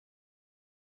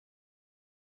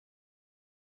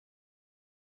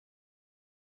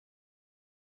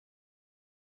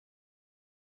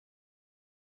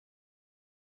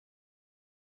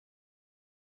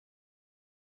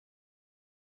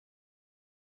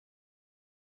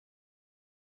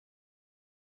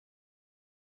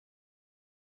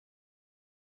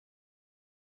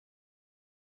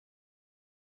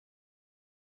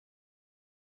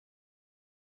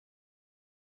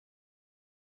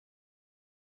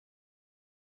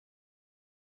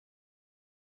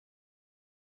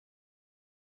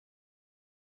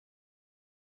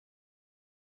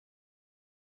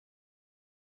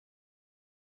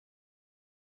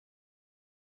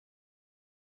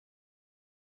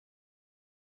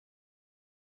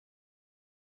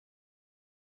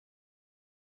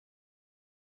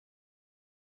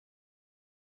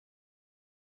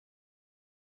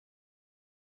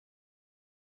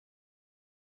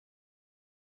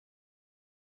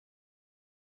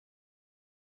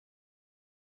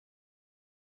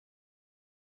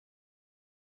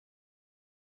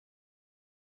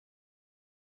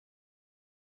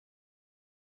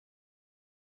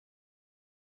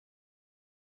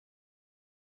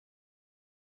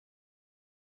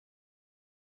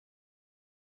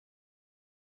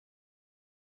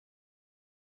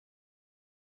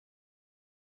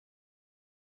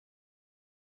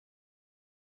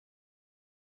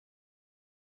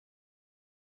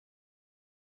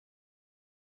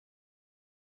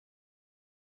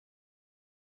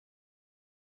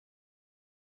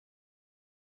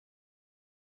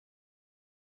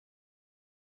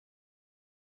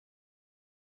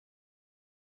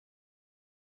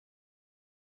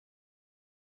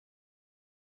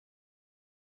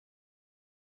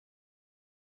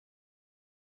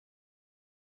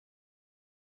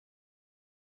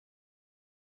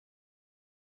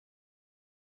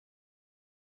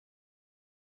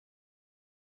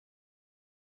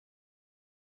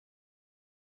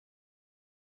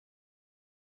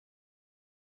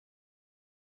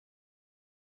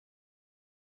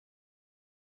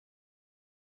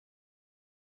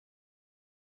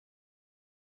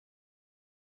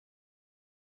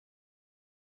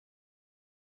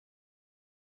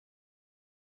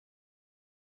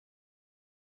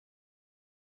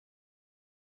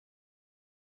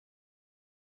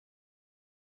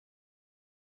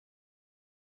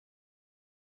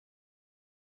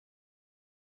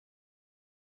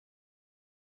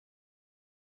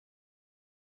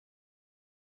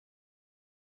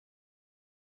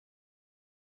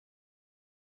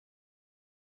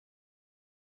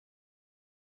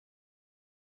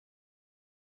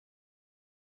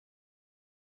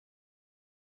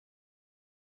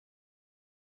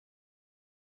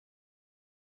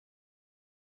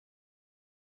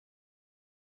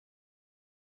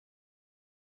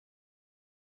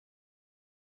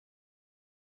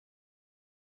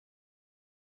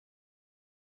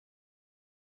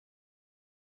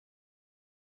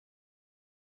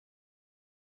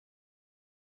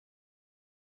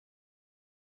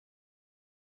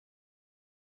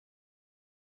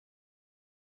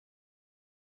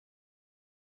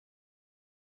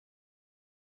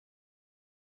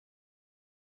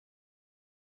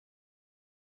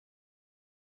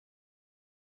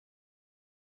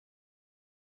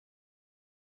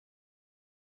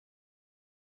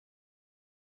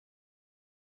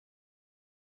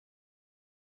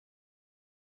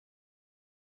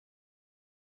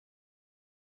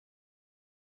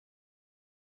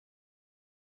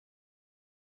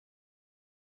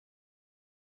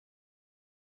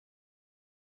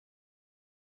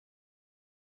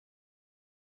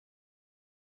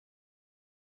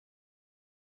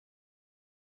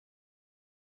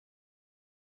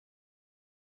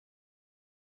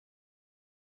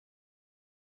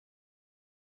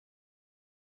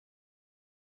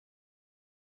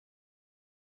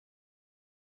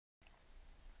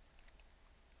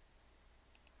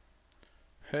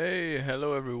Hey,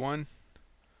 hello everyone.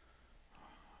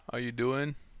 How you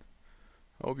doing?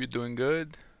 Hope you're doing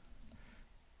good.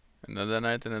 Another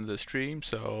night, another stream.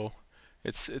 So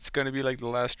it's gonna be like the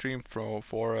last stream for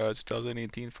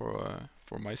 2018 for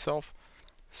myself.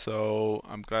 So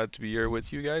I'm glad to be here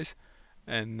with you guys.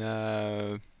 And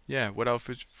yeah, without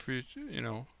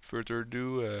further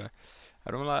ado,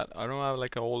 I don't have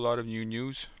like a whole lot of new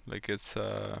news. Like it's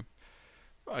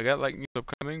I got like news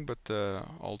upcoming, but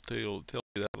I'll tell you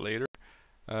that later.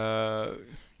 Uh,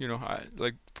 I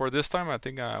like for this time, I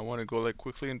think I want to go like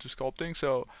quickly into sculpting.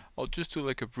 So I'll just do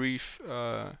like a brief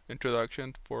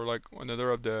introduction for like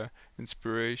another of the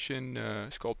inspiration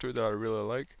sculptor that I really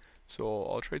like. So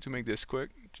I'll try to make this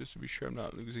quick, just to be sure I'm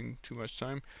not losing too much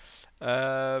time.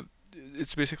 Uh,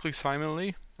 it's basically Simon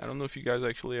Lee. I don't know if you guys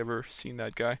actually ever seen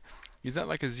that guy. He's not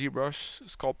like a ZBrush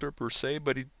sculptor per se,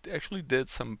 but he actually did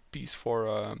some piece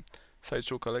for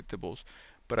Sideshow Collectibles.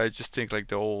 But I just think like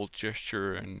the whole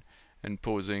gesture and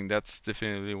posing, that's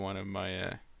definitely one of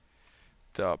my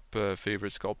top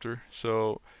favorite sculptor.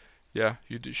 So yeah,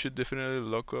 should definitely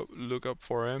look up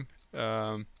for him.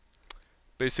 Um,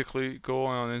 Basically, go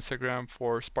on Instagram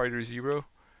for Spider Zero,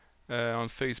 on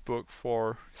Facebook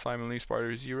for Simon Lee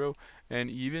Spider Zero, and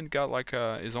he even got like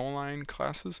his online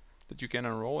classes that you can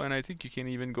enroll, and I think you can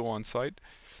even go on site.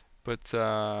 But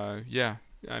yeah,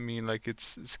 I mean like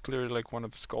it's clearly like one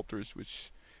of the sculptors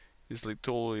which is like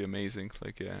totally amazing.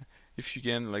 Like if you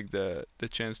get like the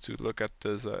chance to look at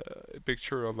this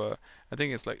picture of a, I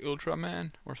think it's like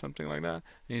Ultraman or something like that,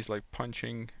 and he's like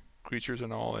punching creatures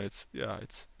and all. It's yeah,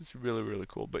 it's really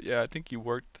cool. But yeah, I think he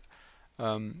worked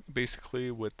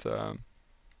basically with on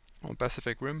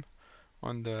Pacific Rim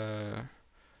on the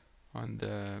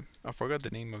I forgot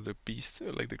the name of the beast,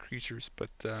 like the creatures,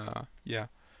 but yeah.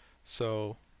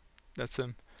 So that's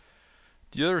him.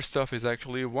 The other stuff is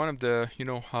actually one of the,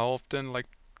 how often like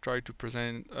try to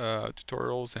present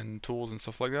tutorials and tools and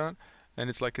stuff like that, and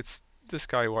it's this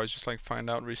guy who I just like find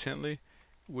out recently,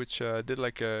 which did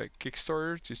like a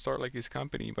Kickstarter to start like his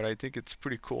company, but I think it's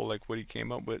pretty cool like what he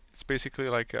came up with. It's basically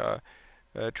like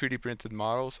 3D printed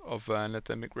models of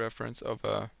anatomic reference of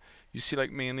you see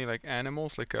like mainly like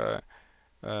animals like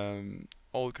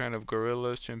all kind of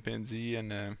gorillas, chimpanzee,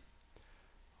 and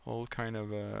all kind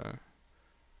of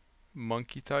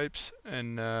monkey types,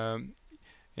 and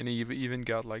he even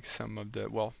got like some of the,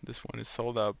 well, this one is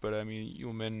sold out, but I mean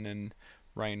human and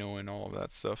rhino and all of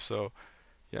that stuff. So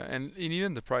yeah, and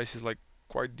even the price is like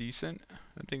quite decent.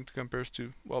 I think compares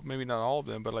to, well, maybe not all of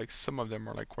them, but like some of them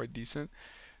are like quite decent.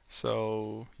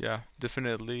 So yeah,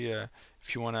 definitely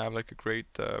if you want to have like a great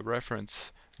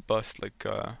reference bust like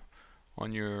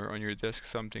on your desk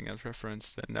something as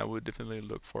reference, then I would definitely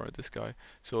look for this guy.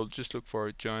 So just look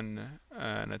for John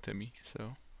Anatomy.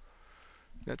 So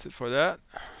that's it for that.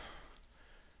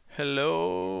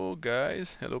 Hello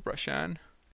guys. Hello Prashan.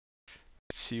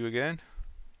 See you again.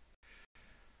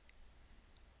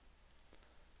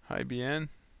 Hi BN.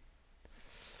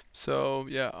 So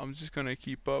yeah, I'm just gonna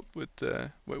keep up with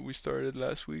what we started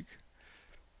last week.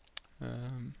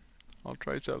 Um, I'll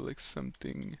try to have like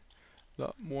something a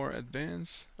lot more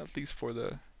advanced, at least for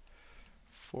the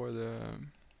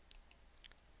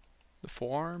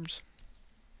forearms.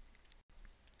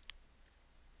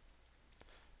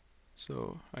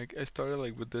 So I started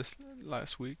like with this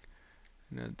last week,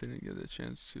 and I didn't get a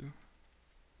chance to.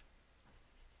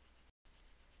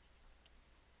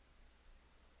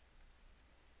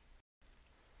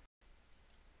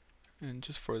 And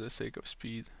just for the sake of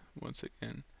speed, once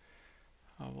again,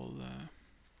 I will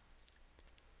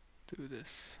do this,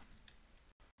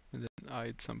 and then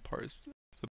hide some parts of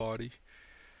the body.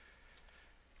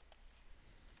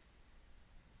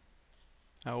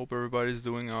 I hope everybody's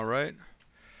doing all right.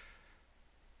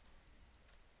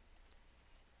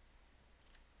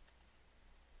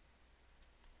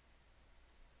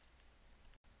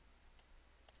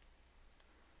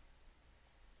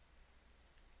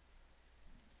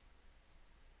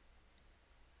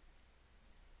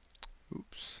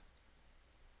 Oops.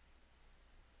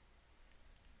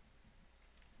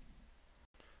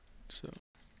 So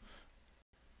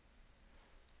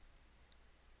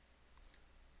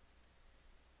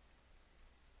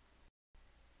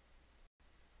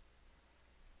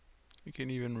I can't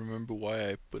even remember why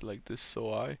I put like this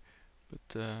so high,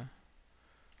 but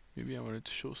maybe I wanted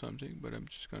to show something, but I'm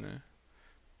just gonna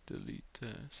delete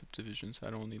subdivisions. I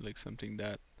don't need like something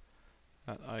that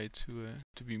high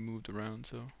to be moved around.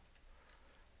 So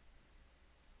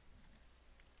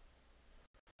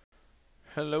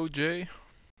hello Jay. Is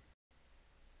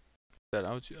that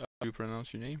how you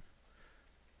pronounce your name?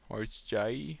 Or it's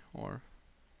Jai or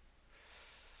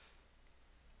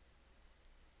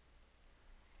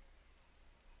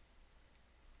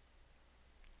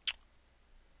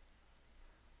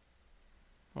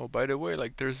Oh, by the way,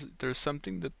 like there's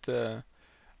something that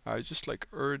I just like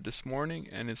heard this morning,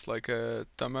 and it's like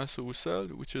Thomas Roussel,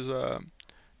 which is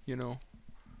you know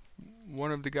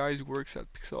one of the guys who works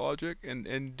at Pixologic, and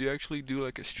they actually do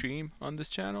like a stream on this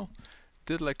channel.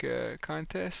 Did like a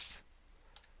contest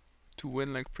to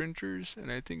win like printers,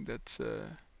 and I think that's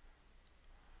I'll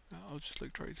just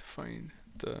like try to find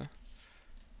the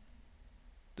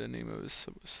name of his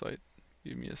site.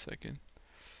 Give me a second.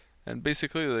 And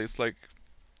basically, it's like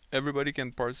everybody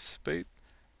can participate,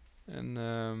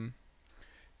 and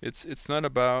it's not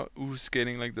about who's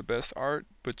getting like the best art,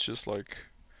 but just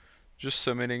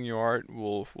submitting your art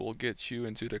will get you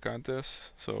into the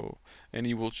contest. So, and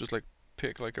he will just like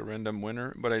pick like a random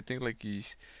winner. But I think like the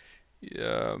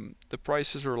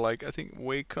prices are like, I think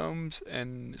Wacom's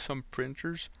and some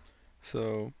printers.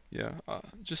 So yeah,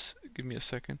 just give me a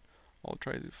second. I'll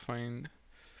try to find.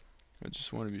 I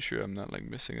just want to be sure I'm not like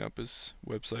messing up his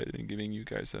website and giving you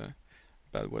guys a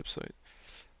bad website.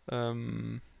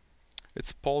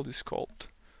 It's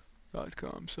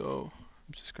pauldesculpt.com. So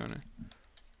I'm just gonna.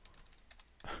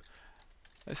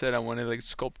 I said I want to like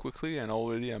sculpt quickly, and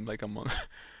already I'm on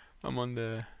I'm on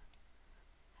the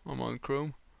I'm on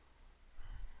Chrome.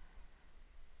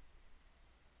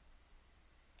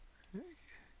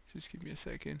 Just give me a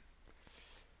second.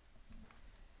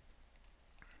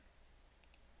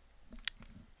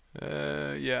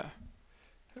 Yeah.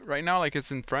 Right now, like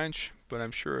it's in French, but I'm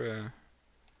sure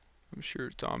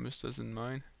Thomas doesn't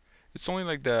mind. It's only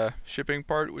like the shipping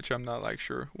part, which I'm not like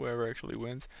sure whoever actually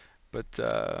wins. But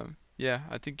yeah,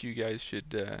 I think you guys should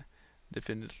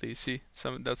definitely see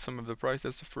some. That's some of the price.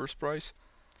 That's the first prize,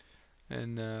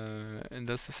 and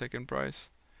that's the second prize.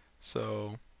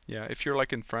 So yeah, if you're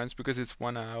like in France, because it's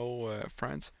 1AO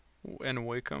France and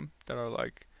Wacom that are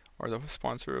the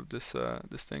sponsor of this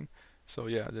thing. So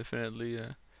yeah, definitely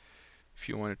if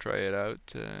you want to try it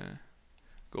out,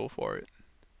 go for it.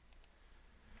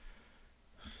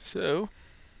 So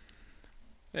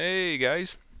hey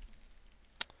guys,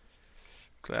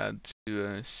 glad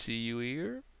to see you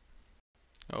here.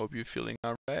 I hope you're feeling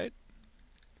alright.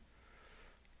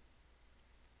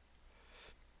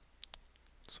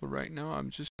 So right now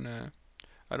I'm just gonna.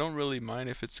 I don't really mind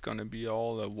if it's gonna be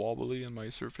all wobbly and my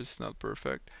surface is not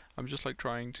perfect. I'm just like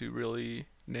trying to really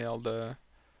nail the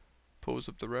pose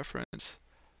of the reference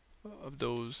of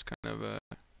those kind of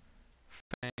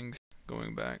fangs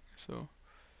going back. So,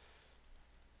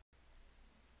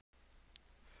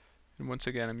 and once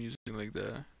again, I'm using like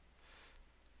the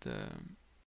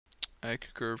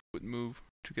AccuCurve with move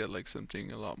to get like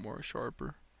something a lot more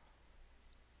sharper.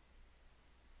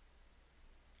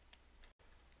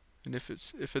 And if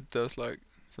it does like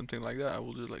something like that, I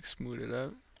will just like smooth it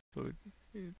out so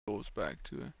it goes back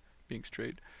to being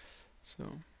straight.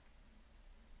 So.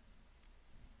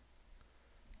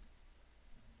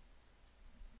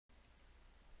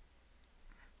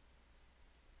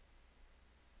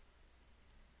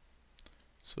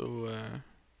 So,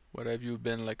 what have you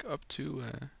been like up to,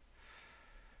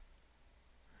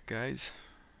 guys?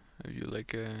 Have you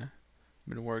like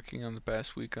been working on the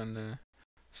past week on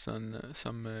some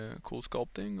cool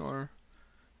sculpting or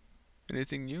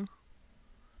anything new?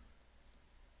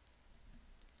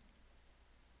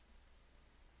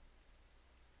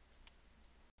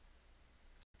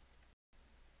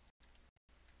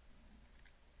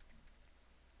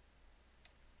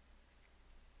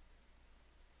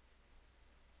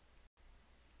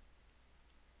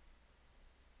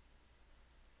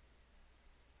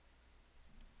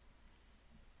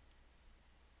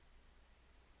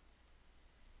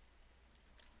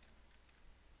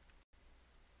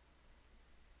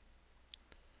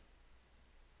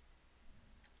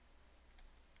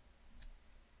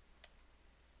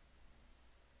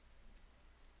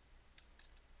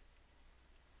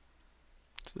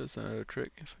 So that's another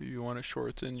trick. If you want to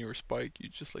shorten your spike, you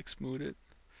just like smooth it.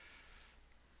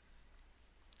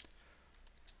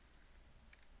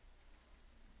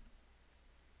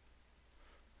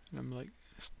 And I'm like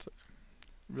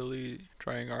really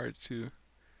trying hard to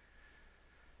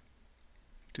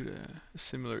do a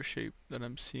similar shape that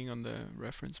I'm seeing on the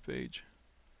reference page.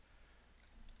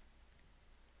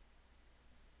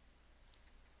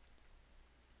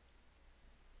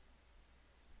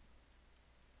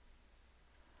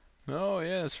 Oh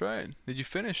yeah, that's right. Did you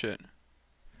finish it?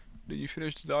 Did you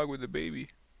finish the dog with the baby?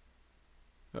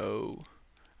 Oh,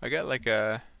 I got like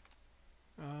a.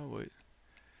 Oh wait.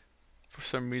 For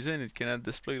some reason, it cannot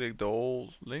display like the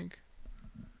whole link.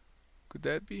 Could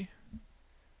that be?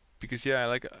 Because yeah,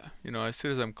 like as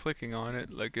soon as I'm clicking on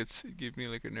it, like it gives me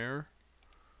like an error.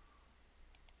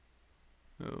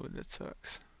 Oh, that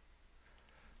sucks.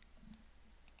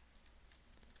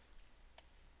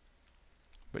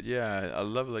 But yeah, I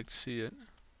love like to see it.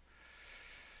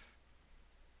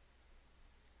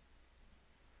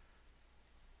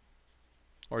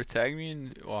 Or tag me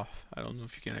in. Well, I don't know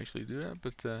if you can actually do that,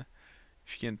 but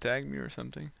if you can tag me or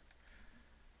something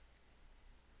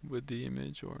with the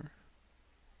image or.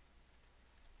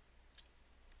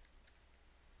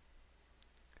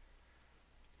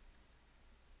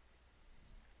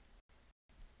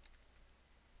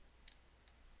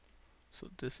 So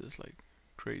this is like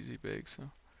crazy big, so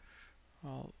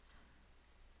I'll.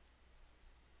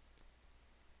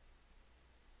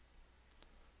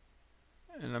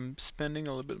 And I'm spending a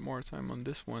little bit more time on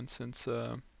this one since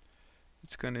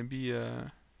it's gonna be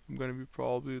I'm gonna be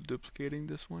probably duplicating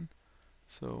this one.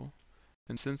 So,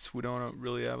 and since we don't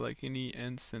really have like any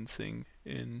instancing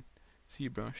in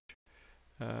ZBrush,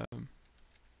 um,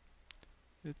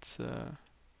 it's uh,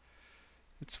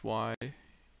 it's why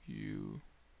you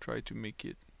try to make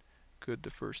it good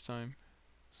the first time,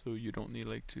 so you don't need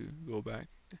like to go back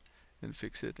and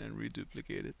fix it and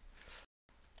reduplicate it.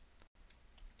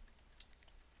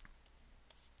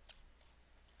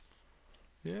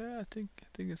 Yeah, I think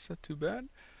it's not too bad.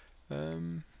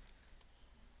 Um,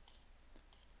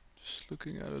 just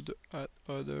looking at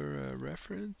other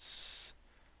reference.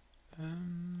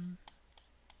 Um,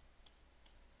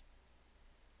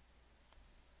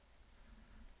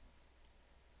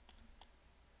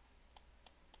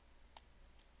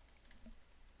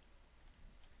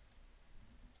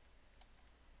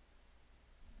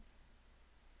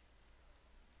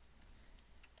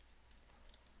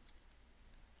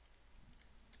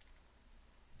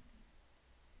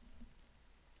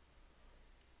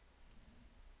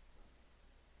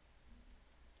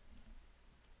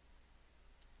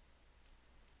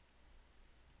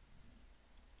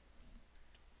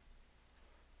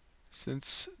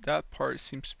 since that part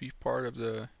seems to be part of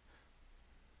the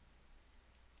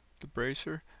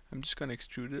bracer, I'm just gonna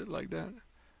extrude it like that.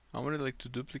 I wanted like to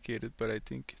duplicate it, but I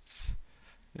think it's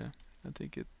yeah, I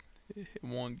think it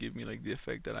won't give me like the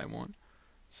effect that I want.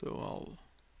 So I'll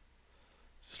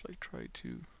just like try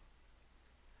to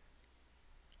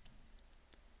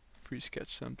free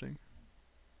sketch something.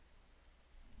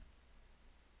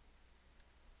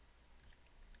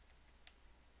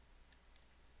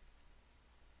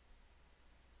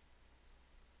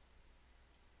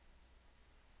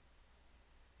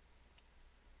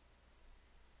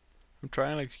 I'm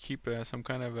trying like to keep some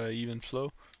kind of even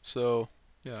flow. So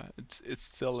yeah, it's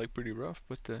still like pretty rough,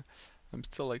 but I'm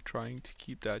still like trying to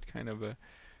keep that kind of a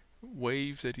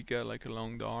wave that you got like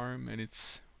along the arm, and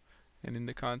in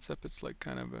the concept it's like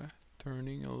kind of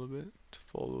turning a little bit to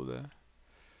follow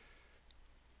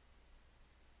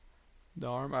the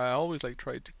arm. I always like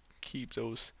try to keep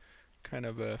those kind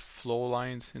of flow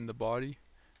lines in the body.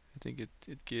 I think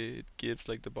it gives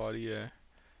like the body a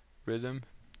rhythm,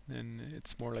 and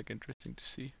it's more like interesting to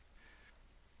see.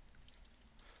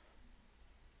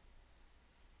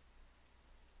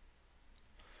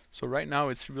 So right now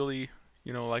it's really,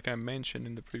 like I mentioned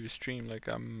in the previous stream, like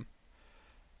I'm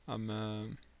I'm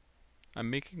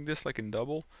making this like in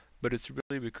double, but it's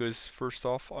really because first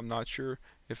off I'm not sure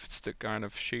if it's the kind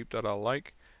of shape that I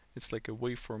like. It's like a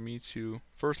way for me to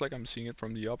first, like, I'm seeing it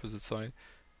from the opposite side,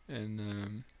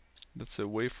 and that's a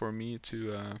way for me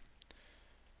to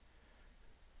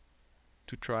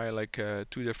try like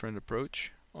two different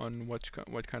approach on what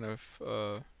kind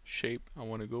of shape I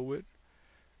want to go with.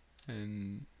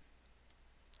 And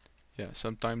yeah,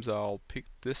 sometimes I'll pick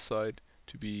this side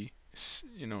to be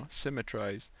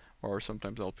symmetrized, or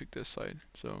sometimes I'll pick this side.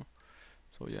 So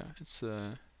yeah, it's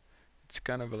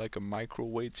kind of like a micro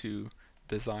way to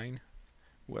design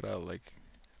without like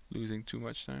losing too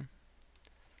much time.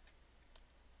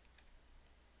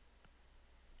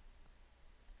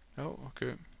 Oh,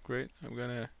 okay, great. I'm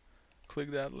gonna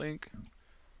click that link.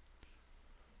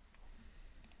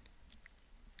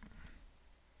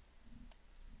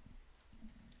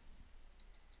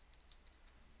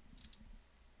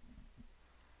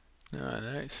 Ah,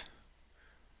 nice.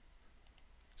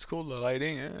 It's cool, the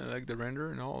lighting, I like the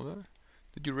render and all that.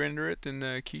 Did you render it in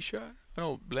Keyshot?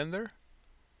 Oh, Blender?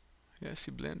 Yeah, I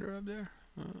see Blender up there.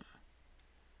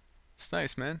 It's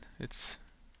nice, man. It's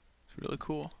really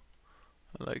cool.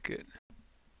 I like it.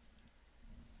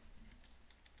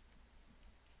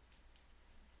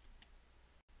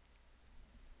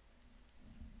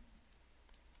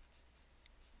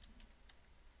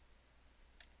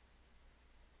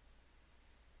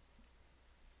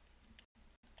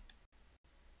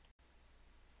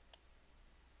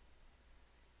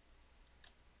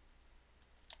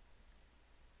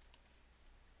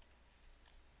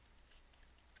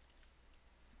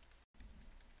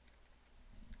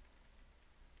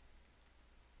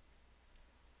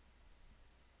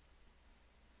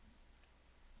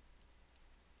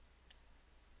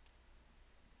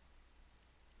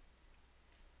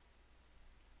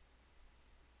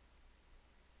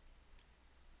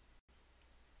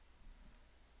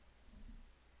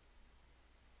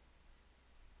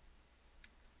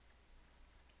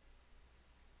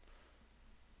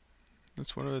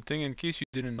 That's one other thing. In case you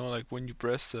didn't know, like when you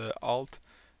press Alt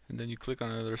and then you click on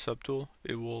another subtool,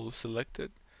 it will select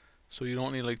it. So you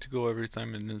don't need like to go every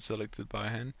time and then select it by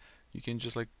hand. You can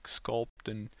just like sculpt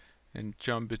and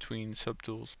jump between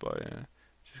subtools by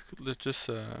just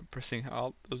pressing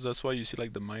Alt. That's why you see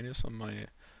like the minus on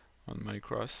my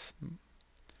cross,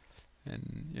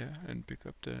 and yeah, and pick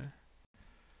up the.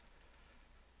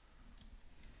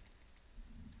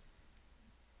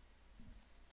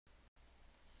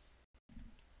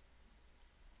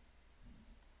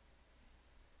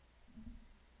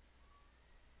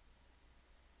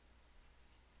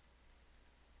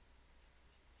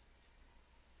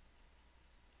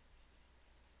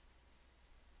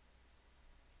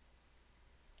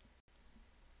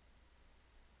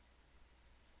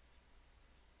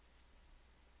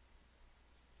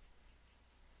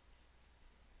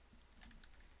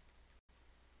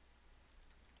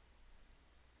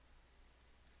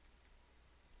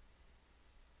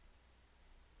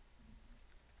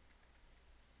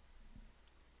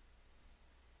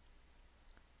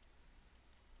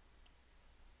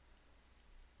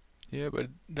 Yeah, but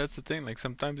that's the thing. Like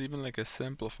sometimes even like a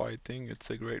simplified thing, it's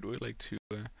a great way like to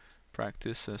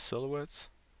practice silhouettes,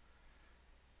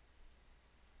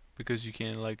 because you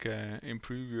can like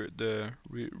improve the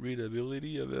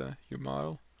readability of your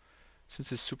model.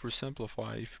 Since it's super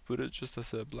simplified, if you put it just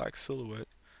as a black silhouette,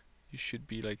 you should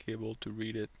be like able to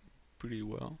read it pretty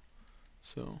well.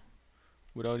 So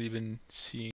without even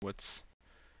seeing what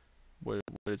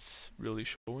it's really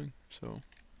showing. So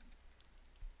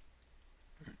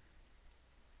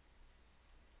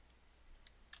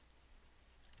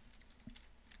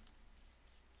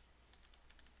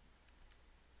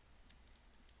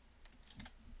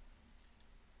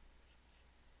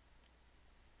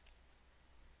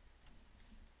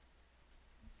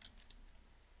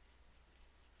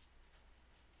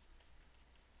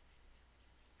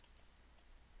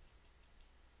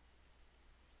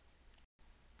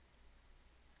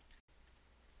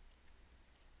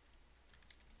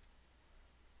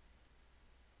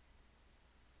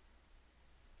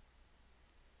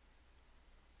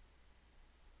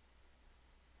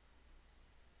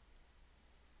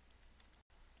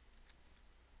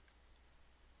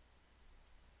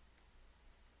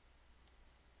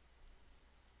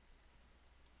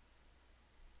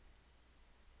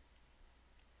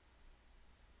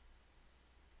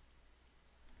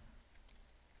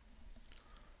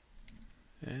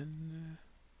and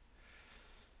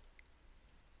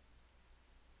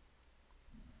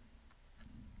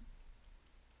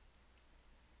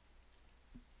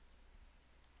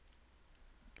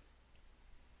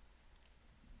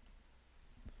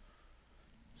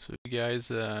so you guys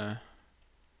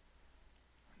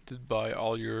did buy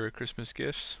all your Christmas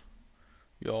gifts?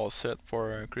 You all set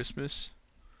for Christmas,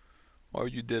 or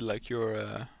you did like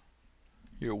your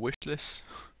wish list?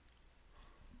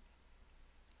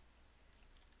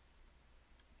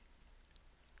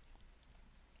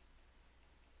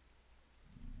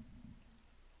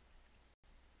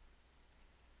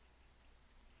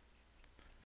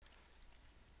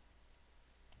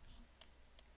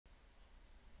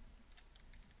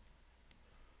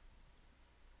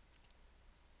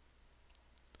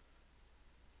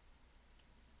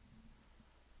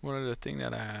 One of the thing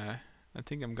that I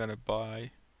think I'm gonna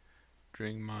buy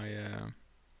during my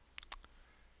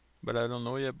but I don't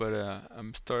know yet. But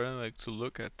I'm starting like to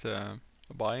look at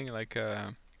buying like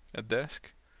a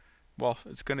desk. Well,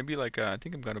 it's gonna be like I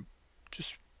think I'm gonna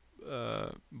just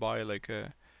buy like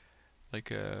a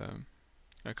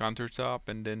countertop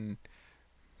and then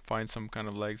find some kind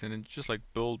of legs and then just like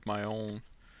build my own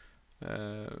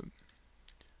uh,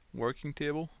 working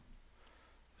table.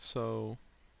 So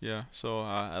yeah, so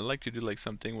I like to do like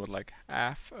something with like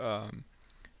half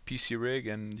PC rig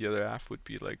and the other half would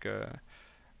be like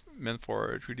meant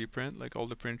for 3D print, like all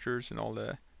the printers and all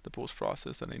the post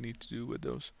process that I need to do with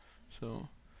those. So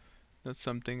that's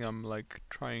something I'm like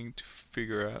trying to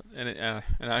figure out, and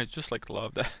I just like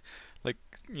love that, like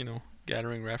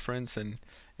gathering reference and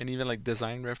even like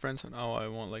design reference on how I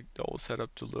want like the whole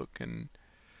setup to look and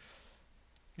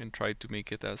try to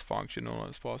make it as functional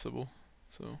as possible.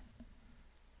 So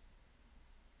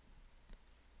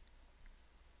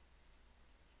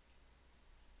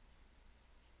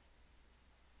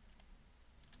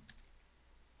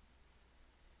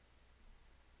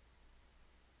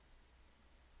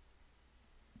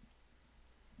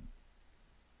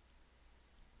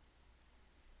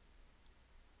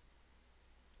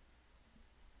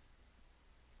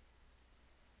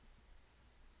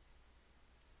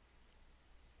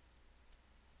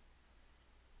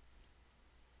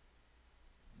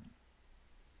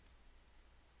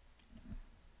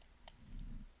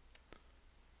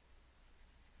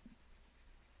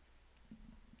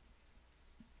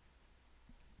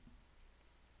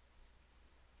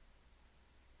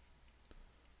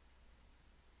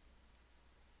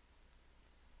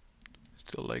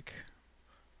to like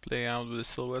play out with the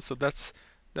silhouette. So that's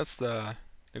the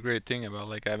great thing about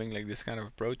like having like this kind of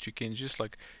approach. You can just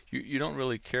like you don't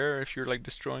really care if you're like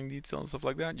destroying detail and stuff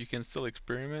like that. You can still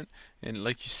experiment, and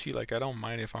like you see, like I don't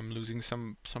mind if I'm losing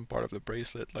some part of the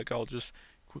bracelet. Like I'll just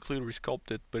quickly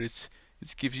resculpt it, but it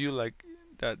gives you like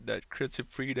that creative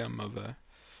freedom of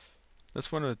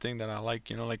that's one of the things that I like,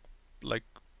 like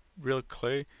real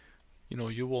clay,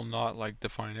 you will not like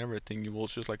define everything. You will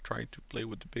just like try to play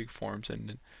with the big forms,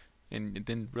 and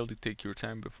then really take your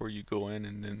time before you go in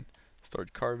and then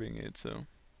start carving it. So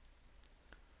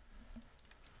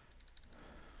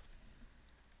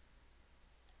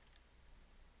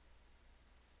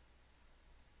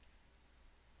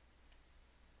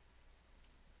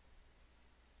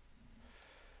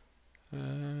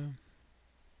uh,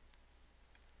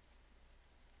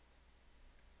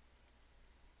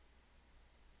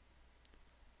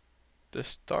 the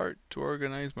start to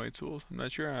organize my tools. I'm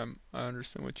not sure I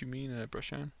understand what you mean,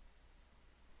 Prashant.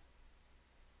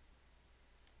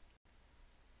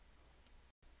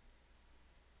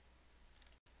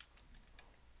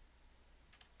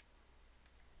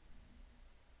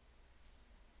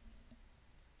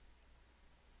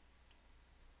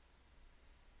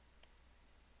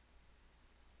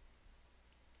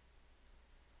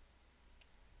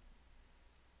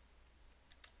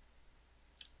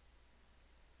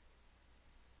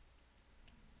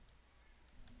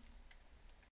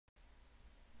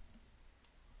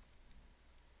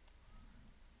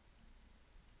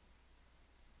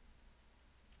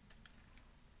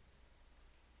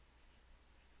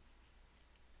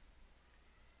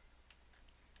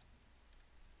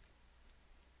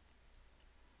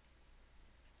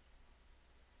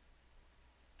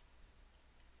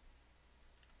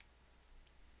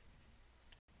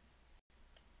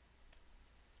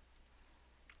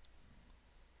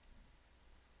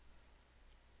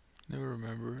 Never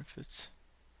remember if it's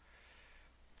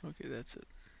okay. That's it.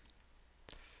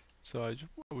 So I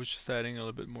was just adding a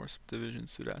little bit more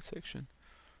subdivisions to that section.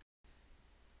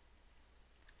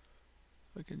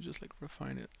 I can just like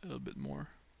refine it a little bit more.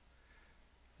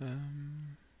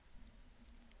 Um,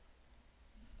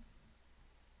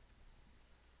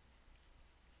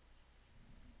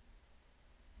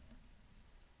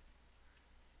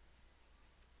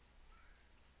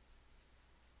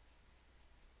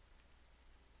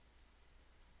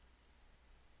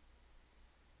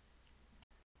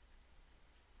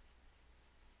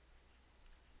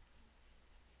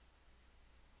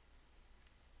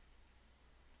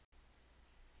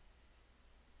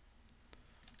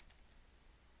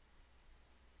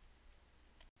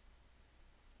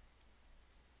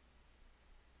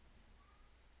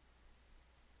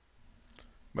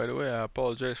 by the way, I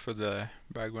apologize for the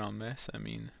background mess. I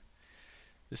mean,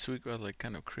 this week was like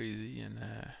kind of crazy, and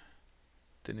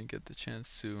didn't get the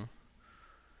chance to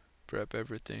prep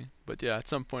everything. But yeah, at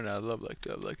some point I'd love like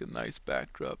to have like a nice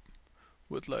backdrop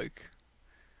with like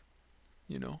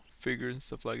figures and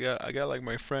stuff like that. I got like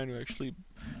my friend who actually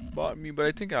bought me, but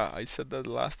I think I said that the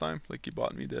last time. Like he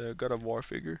bought me the God of War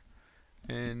figure,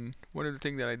 and one of the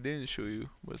things that I didn't show you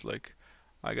was like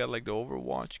I got like the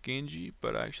Overwatch Genji,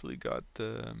 but I actually got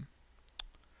the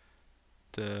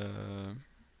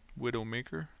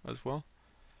Widowmaker as well.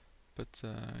 But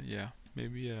yeah,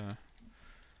 maybe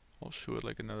I'll show it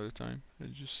like another time. I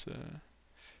just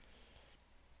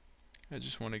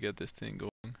want to get this thing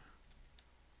going.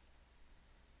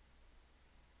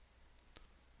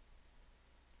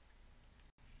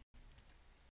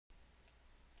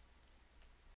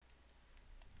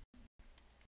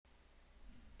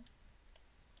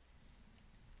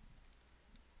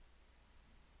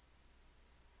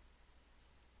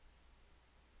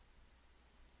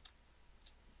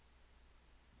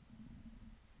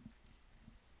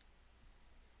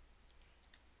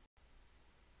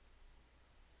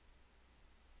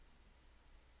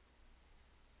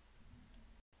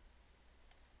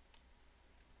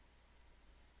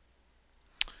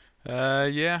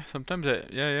 Yeah, sometimes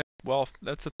yeah. Well,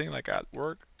 that's the thing. Like at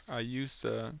work, I use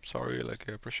sorry, like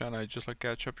Prashant, I just like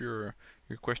catch up your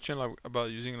question like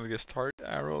about using like a start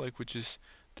arrow, like which is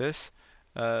this.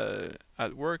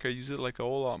 At work, I use it like a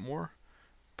whole lot more.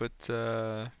 But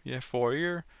yeah, for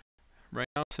here, right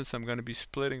now, since I'm gonna be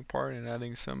splitting part and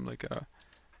adding some like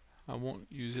I won't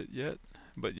use it yet.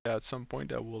 But yeah, at some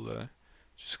point I will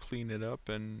just clean it up,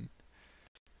 and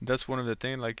that's one of the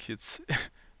things. Like it's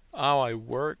how I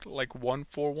work like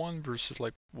 1-for-1 versus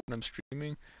like when I'm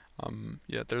streaming.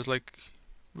 Yeah, there's like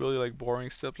really like boring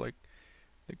stuff like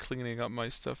cleaning up my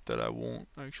stuff that I won't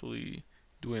actually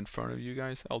do in front of you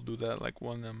guys. I'll do that like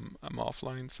when I'm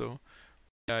offline. So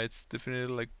yeah, it's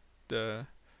definitely like the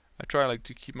I try like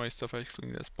to keep my stuff as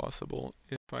clean as possible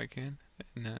if I can,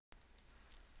 and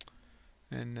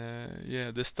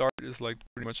yeah, the start is like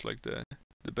pretty much like the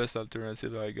best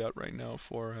alternative I got right now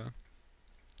for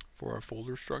our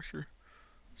folder structure.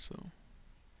 So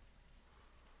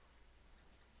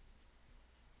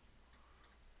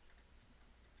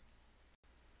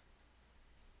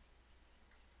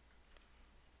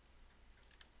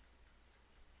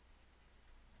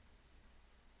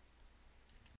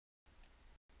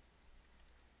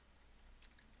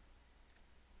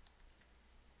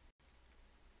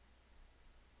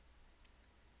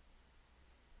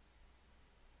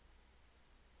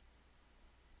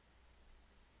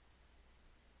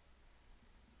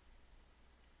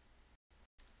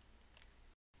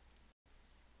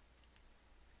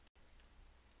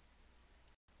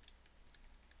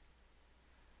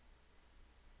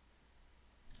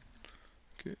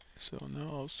okay, so now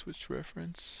I'll switch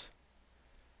reference.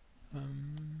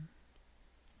 Um,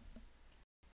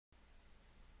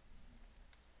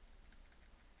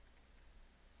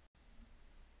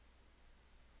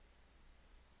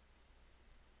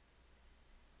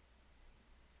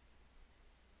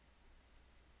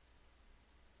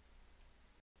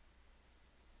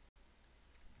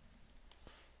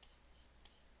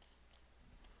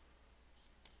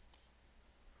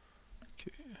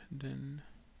 okay, and then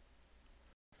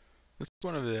that's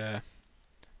one of the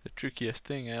trickiest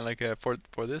thing, and like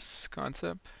for this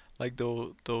concept, like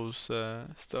those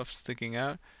stuff sticking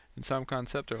out. In some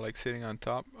concept, they're like sitting on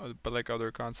top, but like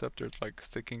other concept, they're like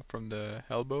sticking from the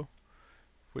elbow,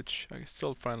 which I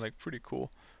still find like pretty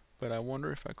cool. But I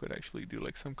wonder if I could actually do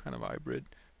like some kind of hybrid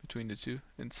between the two.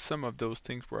 And some of those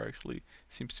things were actually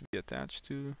seems to be attached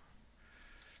to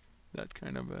that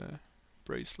kind of a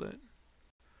bracelet.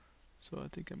 So I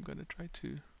think I'm gonna try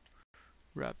to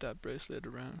wrap that bracelet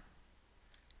around.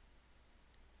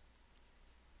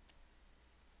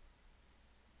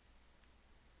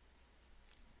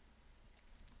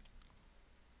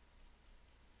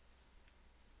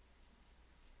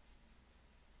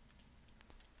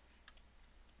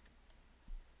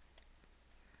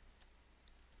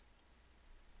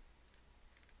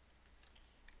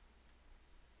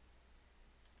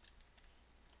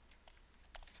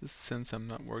 Since I'm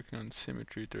not working on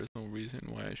symmetry, there's no reason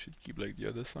why I should keep like the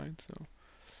other side. So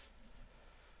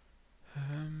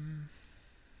um,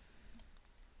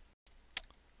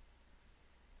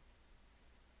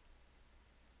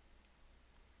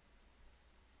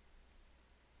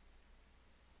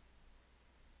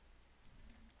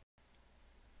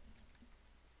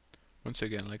 once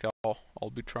again, like I'll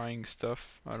be trying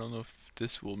stuff. I don't know if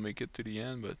this will make it to the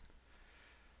end, but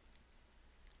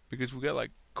because we got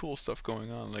like cool stuff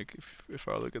going on, like if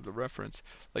I look at the reference,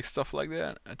 like stuff like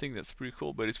that, I think that's pretty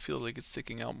cool. But it feels like it's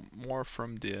sticking out more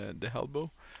from the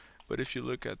elbow. But if you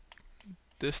look at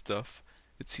this stuff,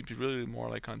 it seems really more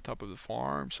like on top of the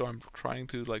farm. So I'm trying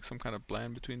to like some kind of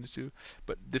blend between the two.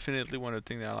 But definitely one of the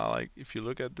things that I like, if you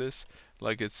look at this,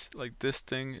 like it's like this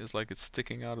thing is like it's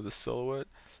sticking out of the silhouette.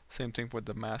 Same thing with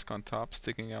the mask on top,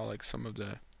 sticking out like some of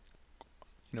the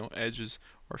edges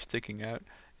are sticking out,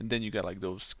 and then you got like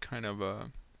those kind of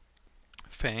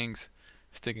fangs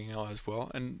sticking out as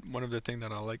well. And one of the things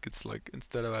that I like, it's like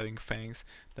instead of having fangs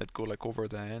that go like over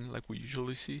the end like we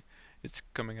usually see, it's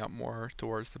coming out more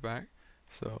towards the back.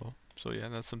 So yeah,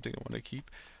 that's something I want to keep.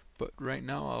 But right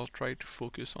now I'll try to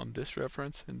focus on this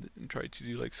reference and try to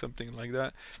do like something like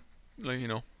that. Like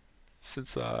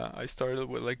since I started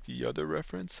with like the other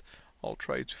reference, I'll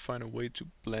try to find a way to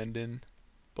blend in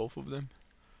both of them,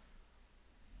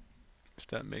 if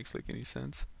that makes like any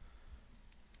sense.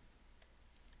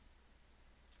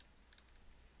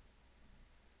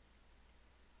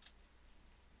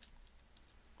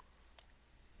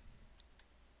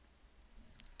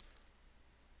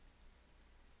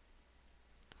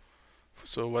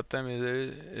 So what time is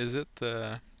it? Is it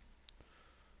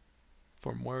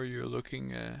from where you're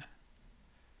looking at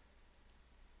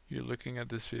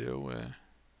this video?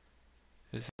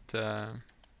 Is it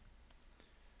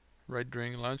right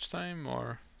during lunchtime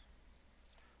or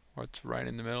it's right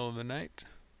in the middle of the night?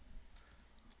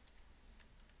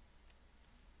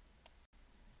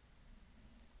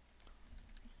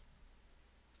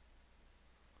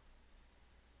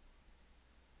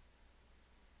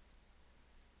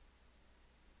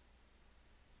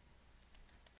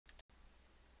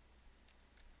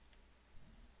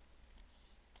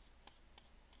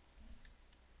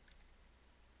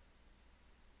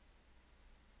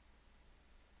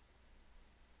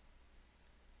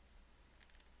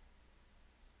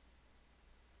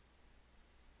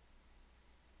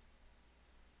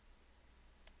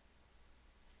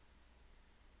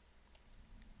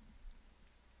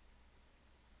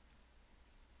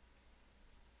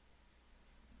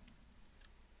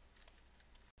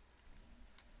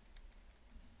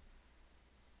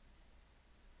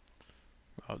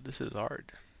 Oh, this is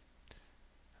hard.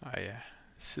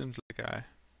 Seems like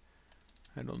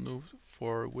I don't know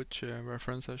for which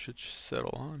reference I should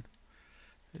settle on.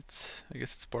 I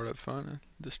guess it's part of fun,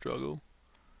 the struggle.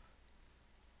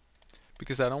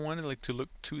 Because I don't want it like to look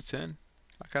too thin.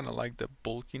 I kind of like the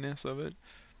bulkiness of it,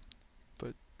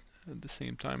 but at the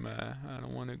same time, I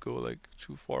don't want to go like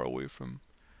too far away from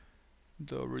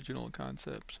the original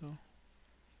concept. So.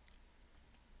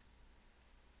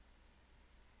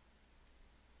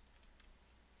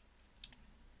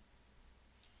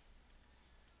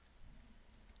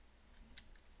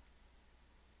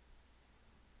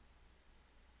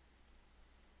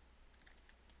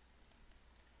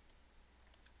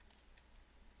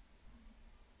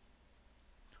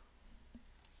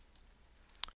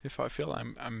 If I feel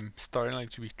I'm starting like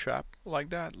to be trapped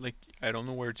like that, like I don't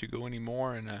know where to go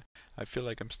anymore, and I feel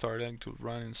like I'm starting to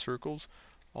run in circles,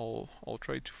 I'll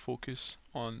try to focus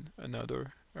on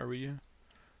another area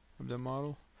of the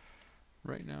model.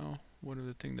 Right now, one of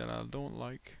the things that I don't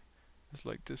like is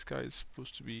like this guy is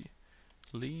supposed to be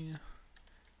lean,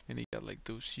 and he got like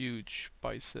those huge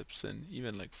biceps and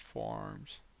even like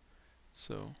forearms.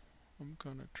 So I'm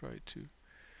gonna try to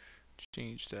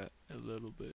change that a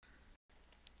little bit.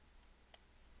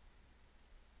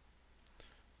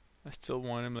 I still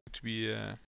want him like to be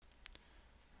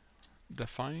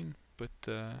defined, but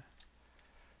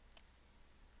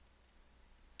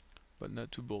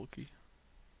not too bulky.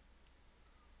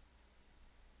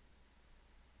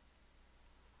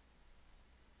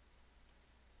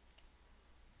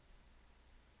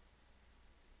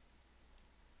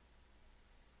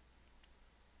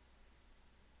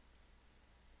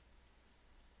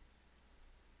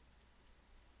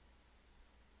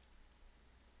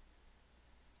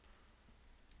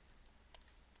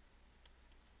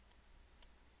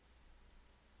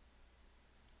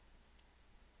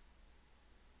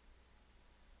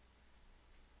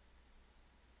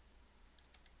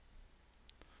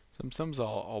 Sometimes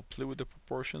I'll play with the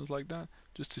proportions like that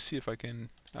just to see if I can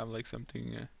have like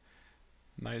something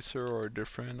nicer or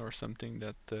different or something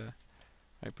that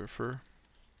I prefer.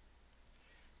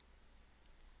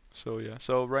 So yeah,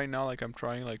 so right now like I'm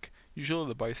trying like usually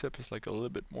the bicep is like a little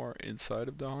bit more inside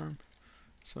of the arm,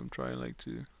 so I'm trying like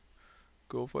to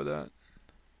go for that,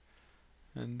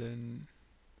 and then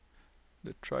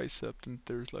the tricep, and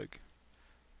there's like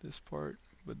this part,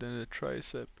 but then the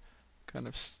tricep kind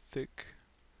of stick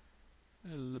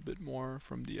a little bit more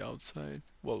from the outside,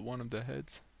 well, one of the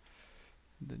heads,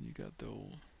 and then you got the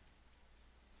whole.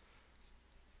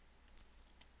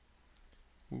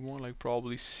 We won't like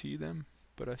probably see them,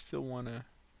 but I still want to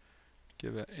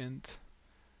give a hint.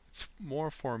 It's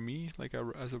more for me like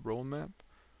as a roadmap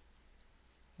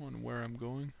on where I'm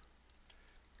going,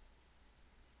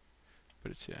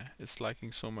 but it's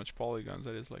lacking so much polygons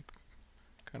that it's like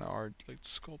kind of hard like to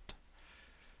sculpt.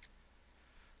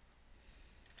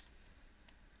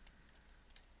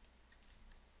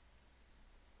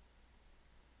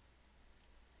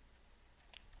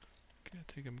 Okay,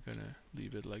 I think I'm gonna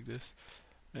leave it like this.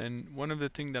 And one of the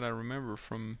things that I remember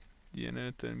from the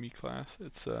anatomy class,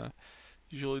 it's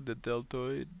usually the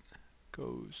deltoid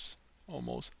goes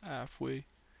almost halfway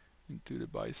into the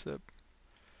bicep.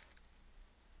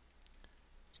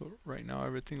 So right now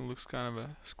everything looks kind of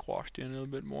squashed in a little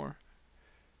bit more,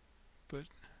 but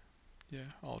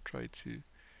yeah, I'll try to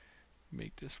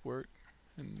make this work,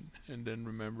 and then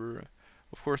remember,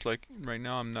 of course, like right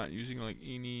now I'm not using like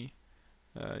any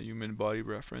human body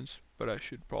reference, but I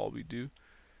should probably do.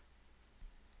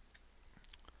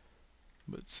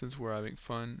 But since we're having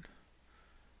fun,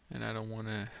 and I don't want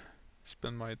to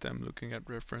spend my time looking at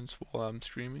reference while I'm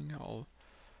streaming, I'll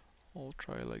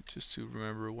try like just to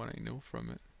remember what I know from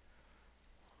it.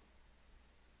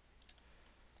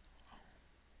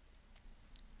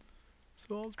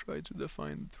 So I'll try to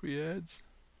define the three heads.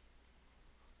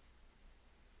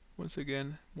 Once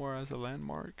again, more as a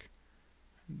landmark,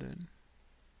 and then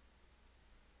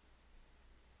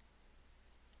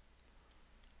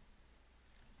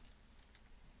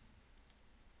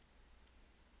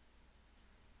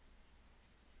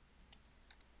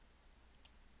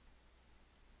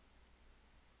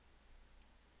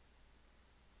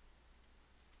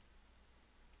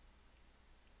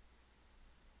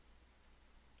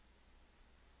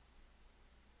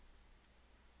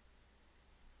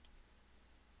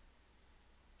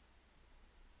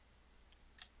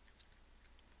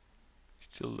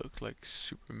still look like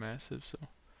super massive. So,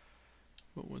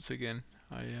 but once again,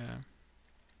 I'll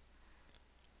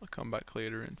come back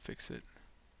later and fix it.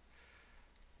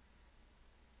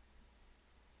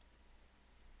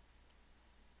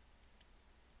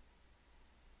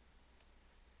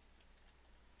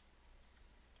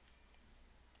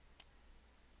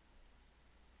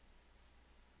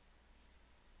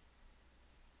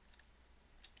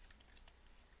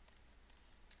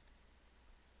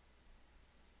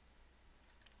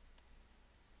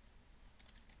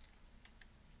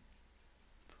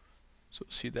 So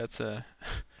see, that's a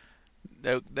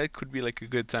that could be like a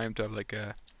good time to have like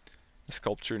a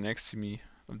sculpture next to me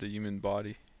of the human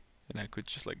body, and I could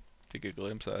just like take a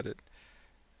glimpse at it,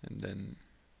 and then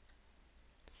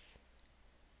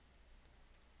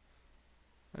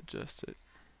adjust it.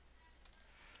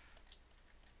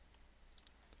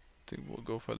 I think we'll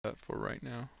go for that for right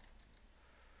now.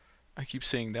 I keep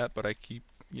saying that, but I keep,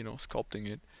 sculpting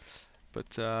it.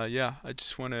 But yeah, I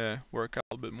just want to work out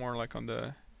a little bit more like on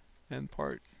the end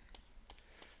part.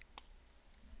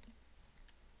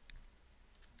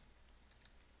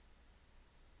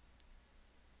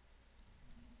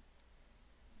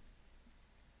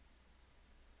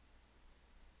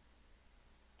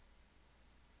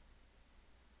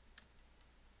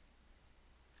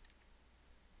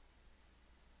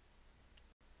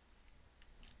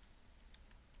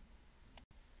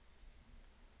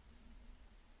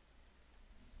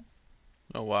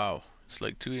 Oh wow, it's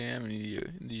like 2 a.m.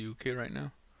 In the UK right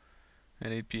now,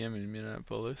 and 8 p.m. in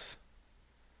Minneapolis.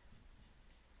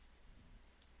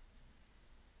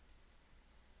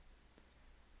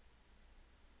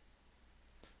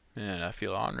 Man, I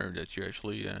feel honored that you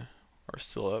actually are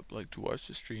still up, like to watch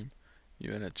the stream,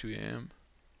 even at 2 a.m.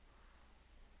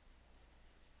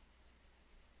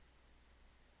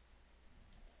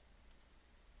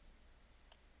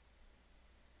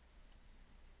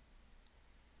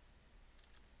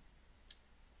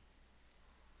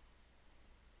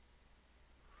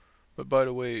 But by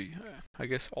the way, I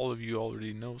guess all of you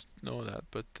already know that,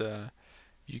 but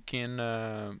you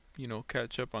can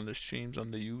catch up on the streams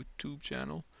on the YouTube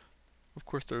channel. Of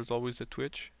course, there's always the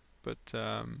Twitch, but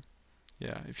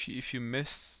yeah, if you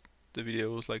miss the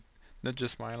videos, like not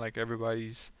just mine, like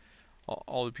everybody's,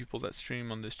 all the people that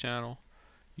stream on this channel,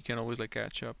 you can always like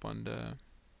catch up on the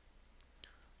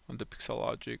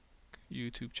Pixelogic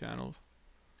YouTube channel.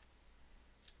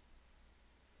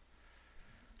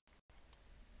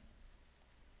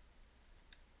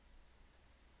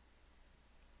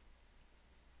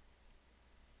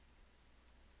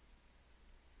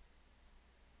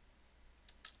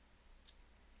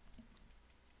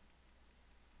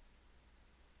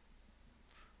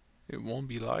 It won't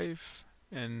be live,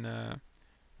 and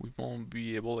we won't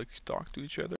be able like, to talk to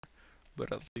each other,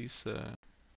 but at least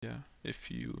yeah, if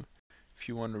you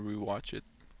want to rewatch it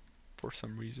for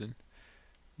some reason,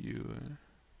 you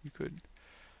could.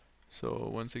 So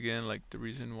once again, like the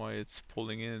reason why it's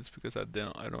pulling in is because I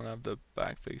don't have the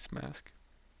back face mask.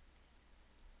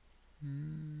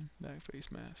 Back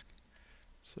face mask.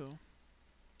 So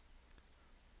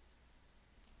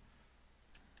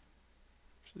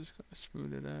just gonna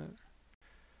smooth it out.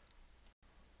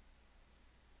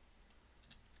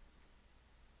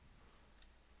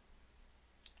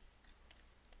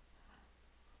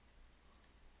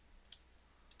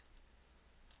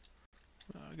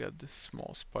 I got this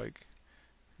small spike.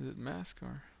 Is it mask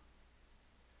or?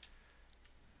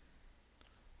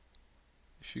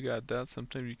 If you got that,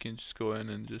 sometimes you can just go in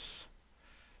and just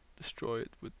destroy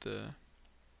it with the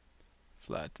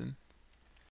flatten.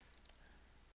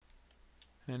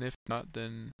 And if not,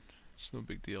 then it's no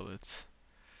big deal. It's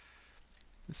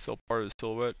still part of the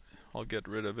silhouette. I'll get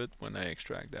rid of it when I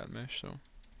extract that mesh. So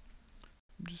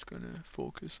I'm just gonna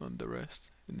focus on the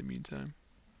rest in the meantime.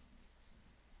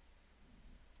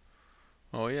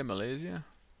 Oh yeah, Malaysia.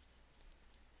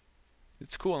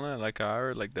 It's cool, man. Like I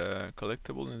heard, like the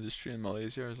collectible industry in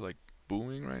Malaysia is like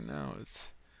booming right now. It's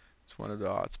one of the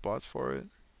hot spots for it.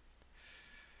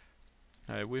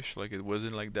 I wish like it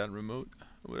wasn't like that remote.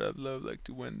 I would have loved like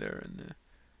to went there and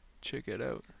check it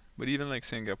out. But even like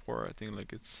Singapore, I think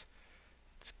like it's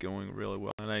going really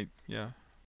well. And I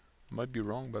might be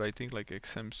wrong, but I think like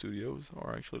XM Studios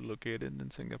are actually located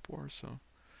in Singapore. So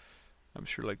I'm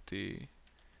sure like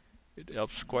it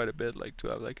helps quite a bit like to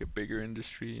have like a bigger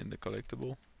industry in the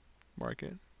collectible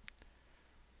market.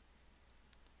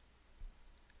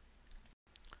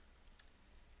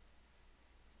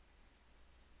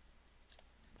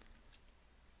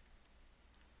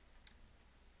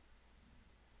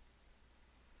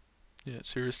 Yeah,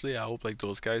 seriously, I hope like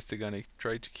those guys they're gonna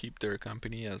try to keep their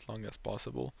company as long as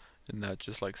possible and not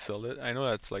just like sell it. I know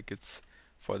that's like it's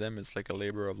for them it's like a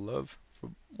labor of love.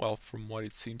 Well, from what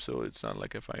it seems, so it's not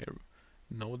like if I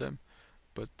know them,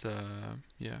 but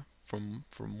yeah, from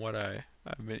what I've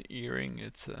been hearing,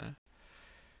 it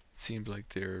seems like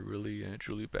they're really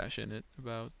truly passionate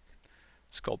about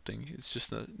sculpting. It's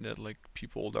just not like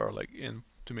people that are like in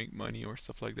to make money or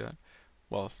stuff like that.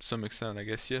 Well, to some extent, I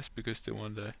guess yes, because they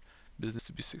want the business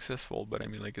to be successful. But I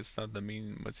mean, like it's not the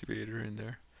main motivator in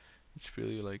there. It's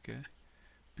really like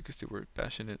because they were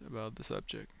passionate about the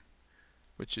subject,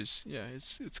 which is yeah,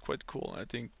 it's quite cool. I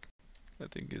think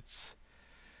it's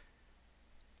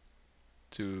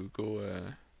to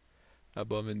go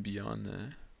above and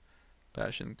beyond.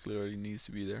 Passion clearly needs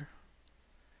to be there.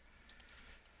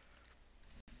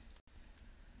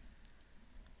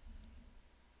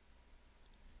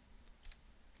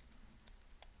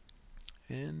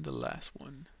 And the last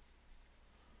one.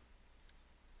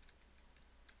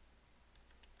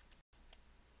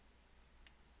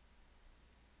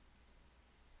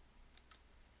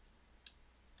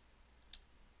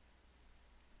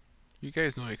 You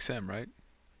guys know XM, right?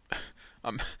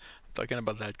 I'm talking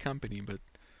about that company, but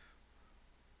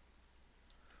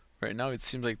right now it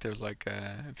seems like there's like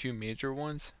a few major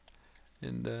ones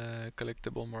in the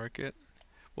collectible market.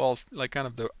 Well, like kind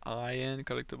of the high-end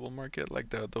collectible market, like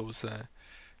those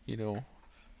you know,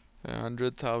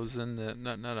 100,000,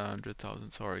 not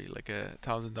 100,000, sorry, like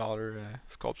 $1,000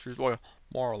 sculptures. Well,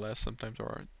 more or less. Sometimes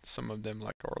are some of them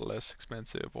like are less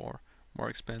expensive or more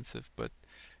expensive, but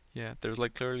yeah, there's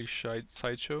like clearly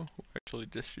Sideshow who actually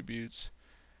distributes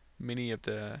many of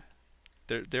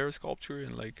their sculpture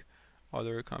and like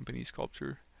other company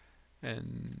sculpture,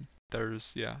 and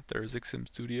there's XM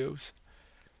Studios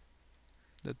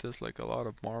that does like a lot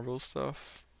of Marvel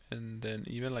stuff, and then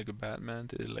even like a Batman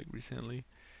did like recently,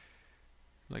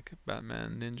 like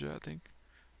Batman Ninja I think,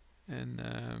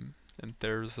 and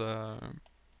there's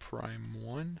Prime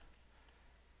One,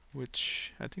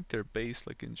 which I think they're based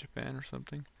like in Japan or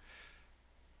something.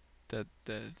 That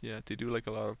yeah, they do like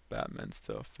a lot of Batman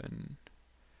stuff and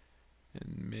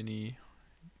many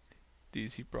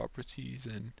DC properties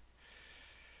and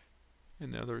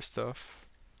other stuff,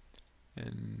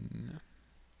 and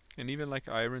and even like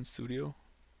Iron Studio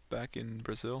back in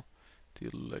Brazil, they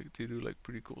do like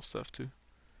pretty cool stuff too.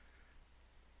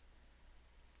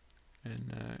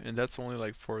 And that's only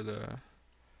like for the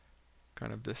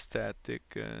kind of the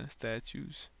static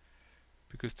statues,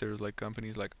 because there's like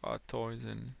companies like Hot Toys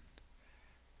and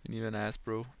even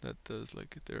Hasbro that does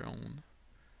like their own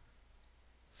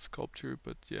sculpture.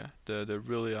 But yeah, the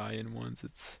really high-end ones,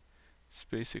 it's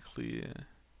basically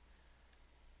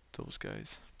those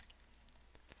guys.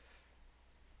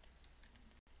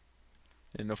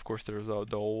 And of course there's the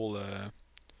whole um,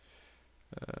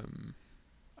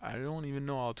 I don't even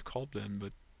know how to call them,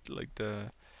 but like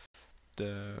the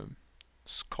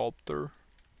sculptor,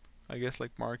 I guess,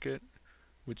 like market,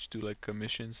 which do like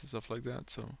commissions and stuff like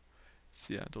that. So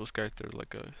yeah, those guys, they're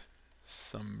like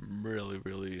some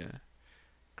really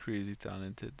crazy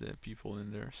talented people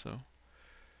in there. So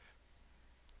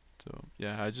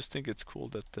yeah, I just think it's cool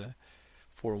that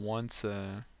for once,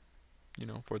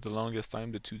 for the longest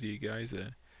time, the 2D guys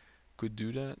could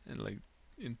do that, and like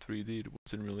in 3D it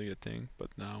wasn't really a thing, but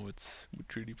now it's with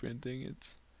 3D printing,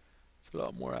 it's a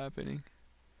lot more happening.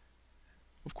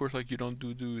 Of course, like you don't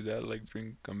do that like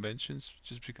during conventions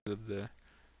just because of the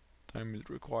time it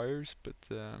requires, but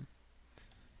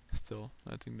still,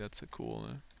 I think that's a cool.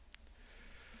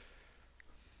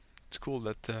 It's cool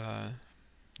that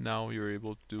now you're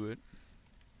able to do it.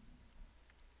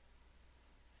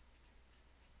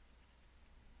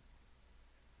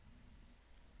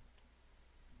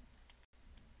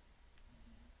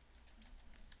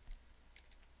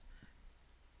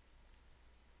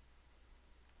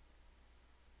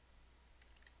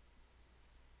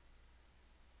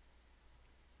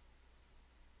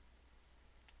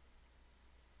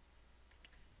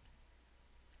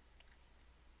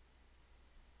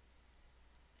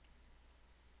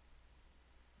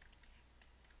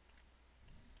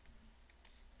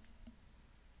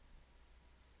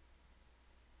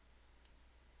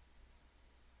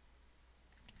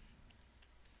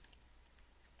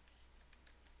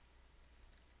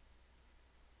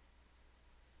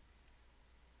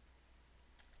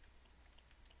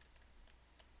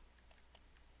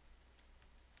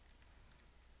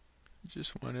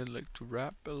 Just wanted like to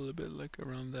wrap a little bit like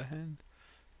around the hand,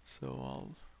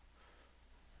 so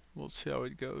we'll see how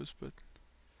it goes, but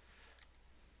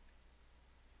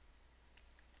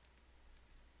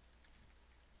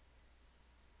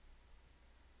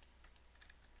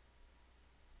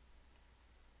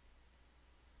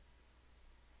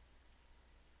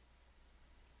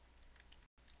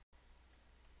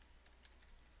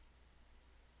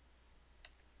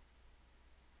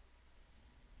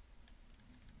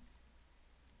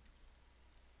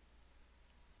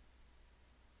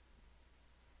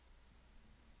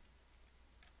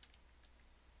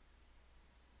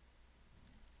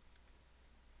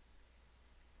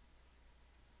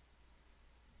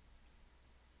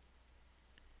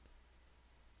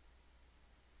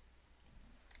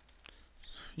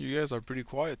you guys are pretty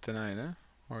quiet tonight, huh?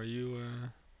 Are you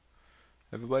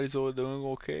everybody's all doing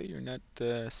okay? You're not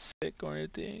sick or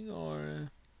anything, or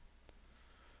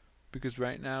because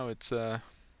right now it's yeah,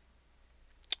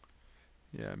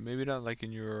 maybe not like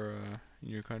in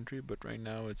your country, but right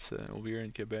now it's over here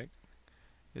in Quebec.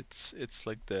 It's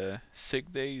like the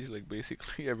sick days, like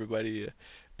basically everybody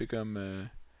become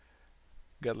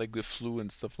got like the flu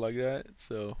and stuff like that.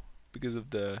 So because of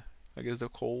the, I guess the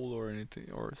cold or anything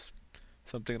or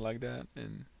something like that,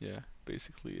 and yeah,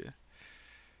 basically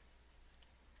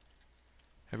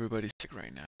everybody's sick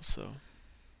right now. So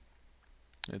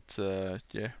it's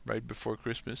yeah, right before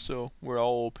Christmas. So we're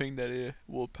all hoping that it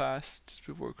will pass just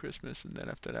before Christmas, and then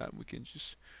after that we can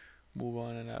just move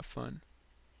on and have fun.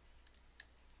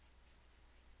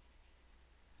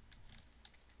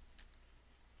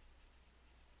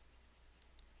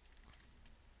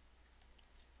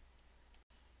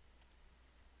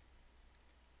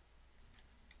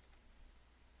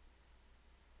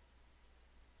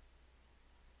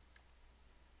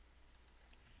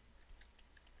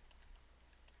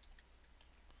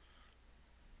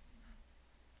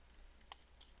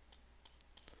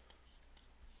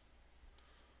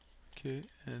 Okay,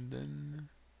 and then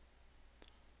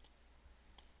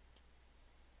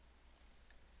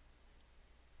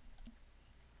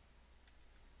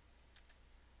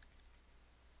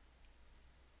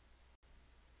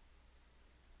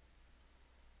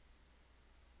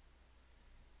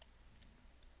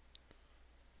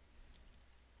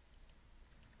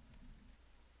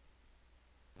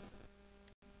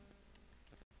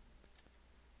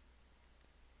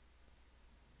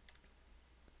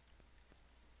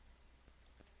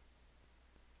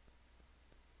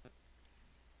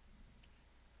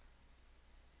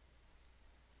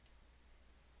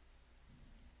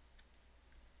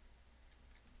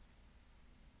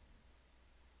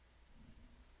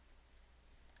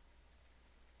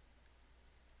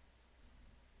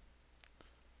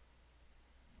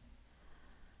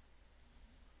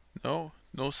no,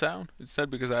 no sound. It's not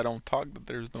because I don't talk that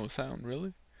there's no sound,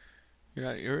 really? You're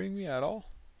not hearing me at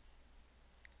all?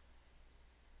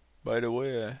 By the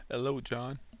way, hello,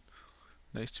 John.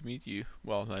 Nice to meet you.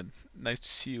 Well, nice to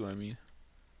see you, I mean.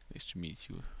 Nice to meet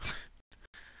you.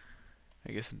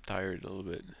 I guess I'm tired a little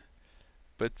bit.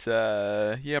 But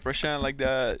yeah, Prashant, like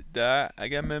that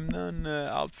Agamemnon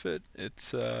outfit,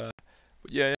 yeah,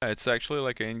 yeah, it's actually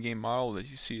like an in-game model that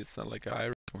you see. It's not like a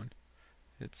Irish one.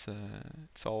 It's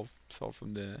all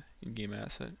from the in-game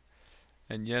asset.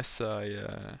 And yes,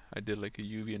 I did like a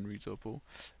UV and retopo,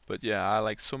 but yeah, I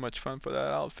like so much fun for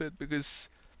that outfit because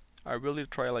I really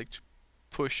try like to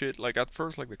push it. Like at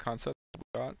first, like the concept we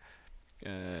got,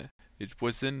 uh, it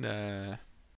wasn't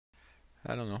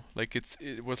I don't know, like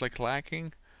it was like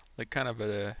lacking, like kind of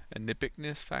a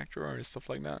nitpickness factor or stuff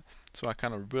like that. So I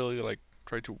kind of really like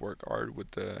tried to work hard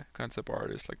with the concept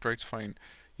artist, like try to find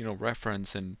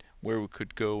reference and where we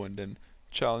could go, and then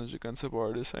challenge the concept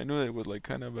artist. I knew it was like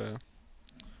kind of a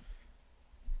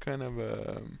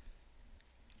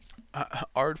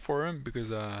art for him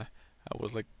because I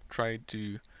was like trying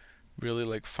to really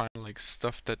like find like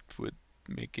stuff that would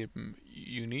make him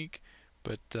unique.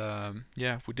 But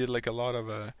yeah, we did like a lot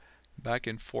of back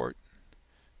and forth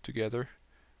together.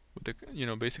 With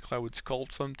the basically I would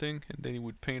sculpt something and then he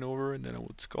would paint over and then I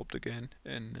would sculpt again,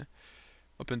 and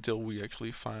up until we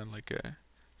actually find like a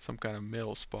some kind of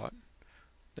middle spot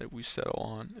that we settle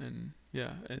on, and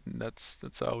yeah, and that's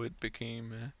how it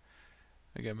became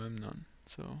Agamemnon.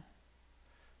 So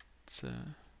it's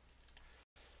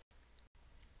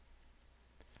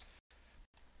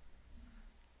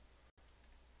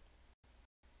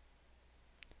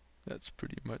that's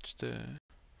pretty much the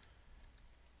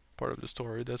part of the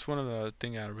story. That's one of the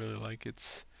thing I really like.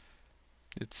 It's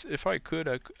if I could,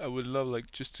 I would love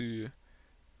like just to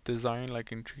design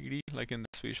like in 3D, like in the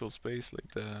spatial space,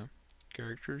 like the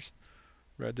characters,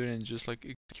 rather than just like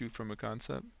execute from a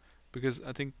concept. Because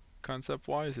I think concept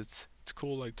wise, it's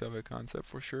cool like to have a concept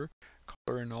for sure,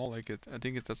 color and all. Like I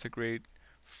think that's a great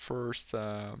first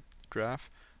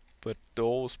draft. But the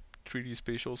whole 3D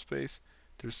spatial space,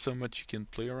 there's so much you can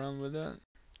play around with that.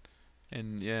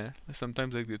 And yeah,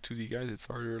 sometimes like the 2D guys, it's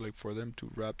harder like for them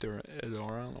to wrap their head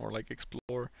around or like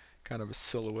explore kind of a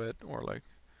silhouette or like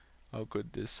how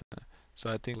could this. So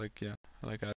I think like yeah,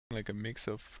 like I like a mix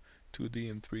of 2D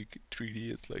and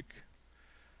 3D.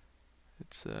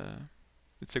 It's uh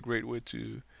it's a great way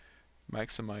to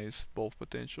maximize both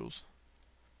potentials.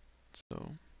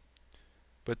 So,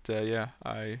 but yeah,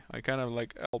 I kind of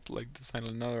like help like design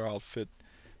another outfit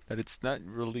that it's not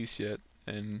released yet,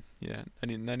 and yeah,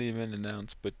 not even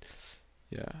announced. But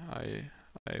yeah, I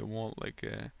won't like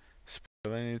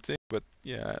spoil anything. But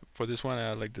yeah, for this one, I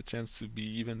had like the chance to be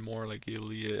even more like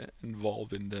really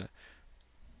involved in the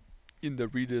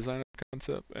redesign of the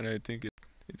concept, and I think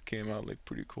it came out like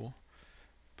pretty cool.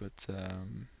 but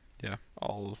yeah,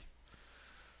 I'll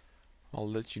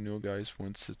let you know, guys,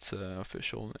 once it's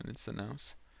official and it's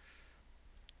announced.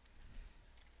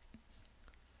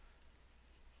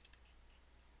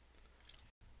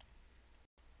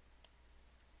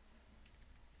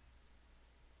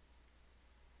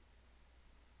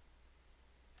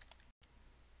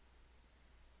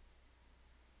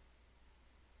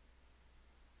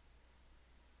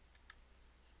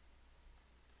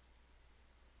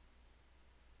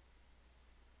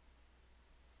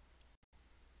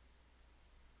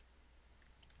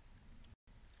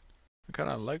 I kind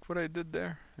of like what I did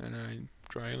there, and I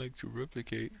try like to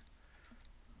replicate.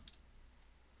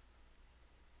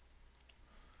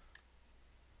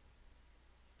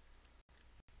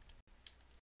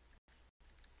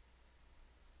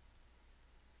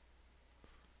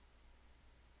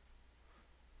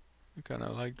 I kind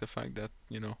of like the fact that,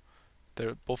 you know,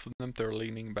 they're both of them, they're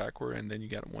leaning backward, and then you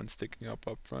got one sticking up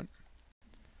front.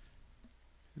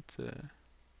 It's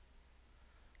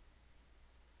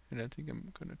and I think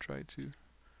I'm gonna try to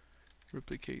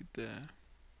replicate the.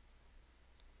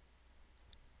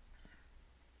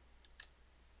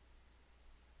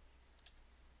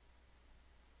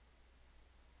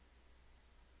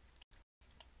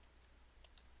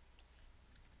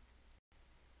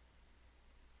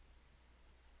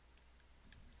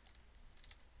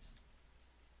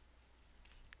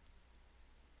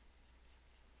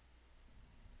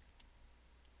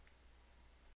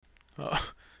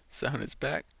 Oh, sound is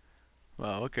back.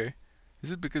 Wow, okay.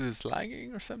 Is it because it's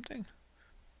lagging or something?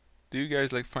 Do you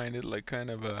guys like find it like kind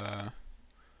of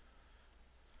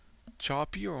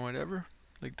choppy or whatever?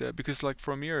 Like that? Because like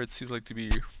from here it seems like to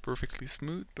be perfectly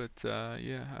smooth, but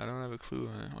yeah, I don't have a clue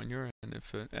on your end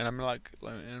if it, and I'm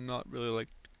not really like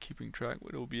keeping track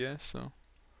with OBS, so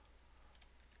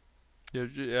yeah,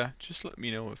 yeah, just let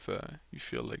me know if you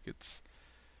feel like it's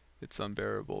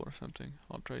unbearable or something.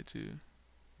 I'll try to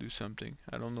do something.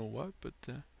 I don't know what, but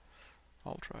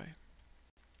I'll try.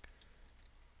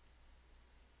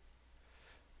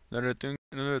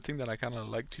 Another thing that I kind of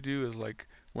like to do is like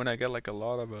when I get like a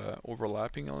lot of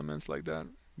overlapping elements like that,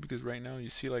 because right now you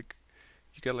see like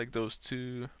you get like those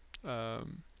two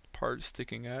um, parts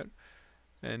sticking out,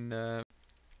 and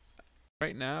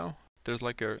right now there's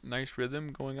like a nice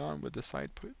rhythm going on with the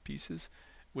side pieces,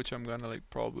 which I'm gonna like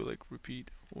probably like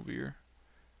repeat over here.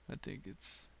 I think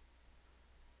it's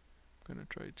gonna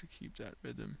try to keep that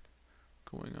rhythm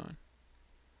going on.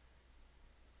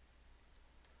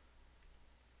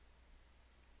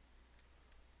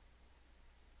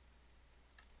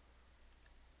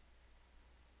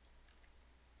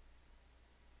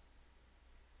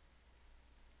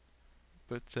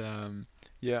 But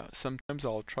yeah, sometimes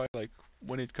I'll try like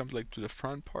when it comes like to the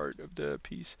front part of the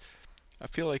piece, I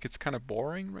feel like it's kind of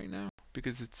boring right now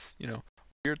because it's, you know,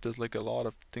 here there's like a lot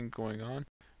of things going on,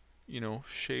 you know,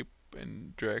 shape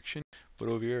and direction, but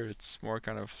over here it's more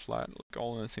kind of flat, like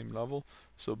all on the same level.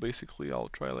 So basically I'll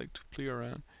try like to play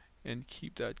around and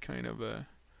keep that kind of a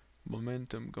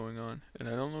momentum going on. And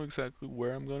I don't know exactly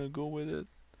where I'm gonna go with it,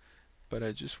 but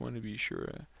I just want to be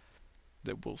sure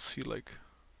that we'll see like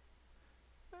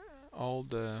all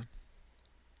the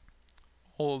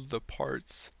all the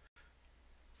parts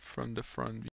from the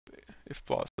front view if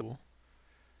possible.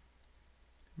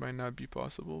 It might not be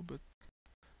possible, but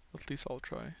at least I'll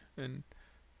try. And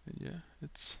yeah,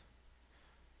 it's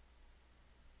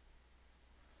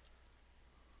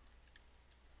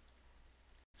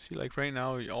see like right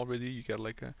now already you got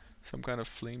like a some kind of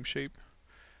flame shape.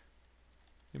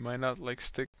 It might not like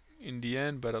stick in the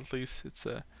end, but at least it's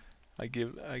a I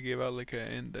gave out like a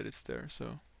end that it's there,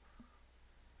 so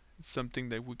it's something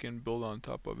that we can build on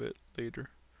top of it later.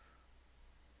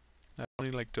 I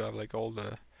only like to have like all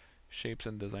the shapes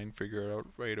and design figured out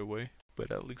right away,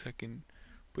 but at least I can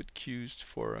put cues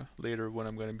for later when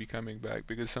I'm gonna be coming back,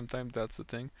 because sometimes that's the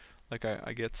thing, like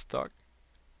I get stuck,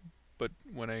 but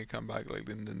when I come back like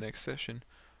in the next session,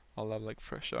 I'll have like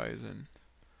fresh eyes and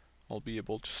I'll be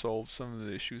able to solve some of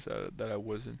the issues that I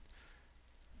wasn't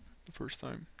the first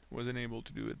time, wasn't able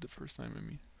to do it the first time. I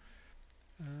mean,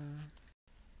 uh,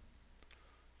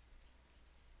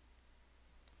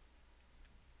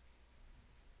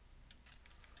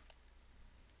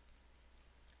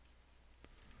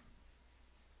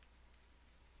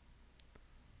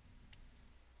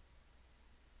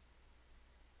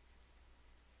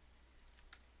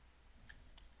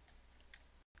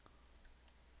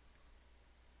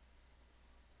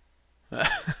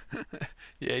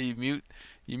 yeah, you mute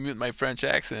my French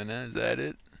accent, huh? Is that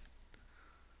it?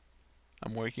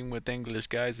 I'm working with English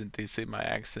guys, and they say my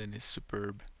accent is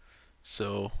superb.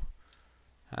 So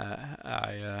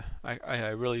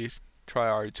I really try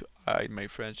hard to hide my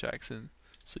French accent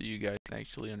so you guys can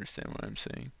actually understand what I'm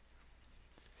saying.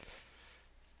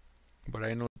 But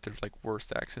I know that there's like worse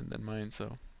accent than mine,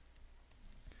 so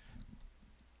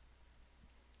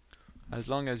as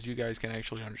long as you guys can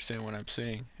actually understand what I'm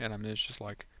saying and I'm just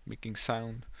like making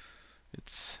sound,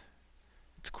 it's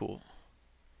it's cool.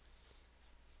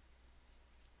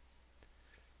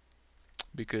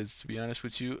 Because to be honest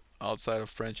with you, outside of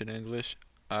French and English,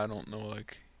 I don't know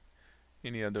like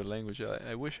any other language.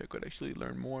 I wish I could actually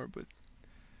learn more, but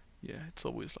yeah, it's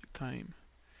always like time.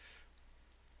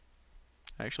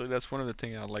 Actually, that's one of the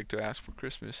things I'd like to ask for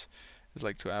Christmas is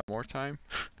like to have more time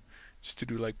just to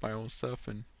do like my own stuff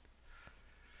and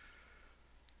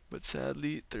but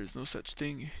sadly there's no such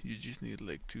thing. You just need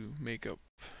like to make up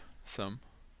some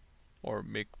or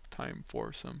make time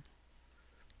for some.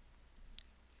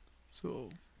 So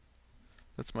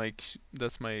that's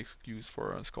my excuse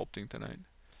for sculpting tonight.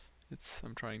 It's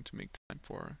I'm trying to make time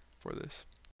for this.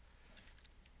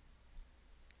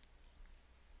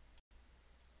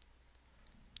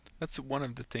 That's one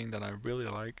of the things that I really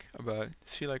like about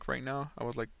see like right now I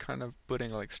was like kind of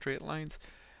putting like straight lines.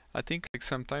 I think like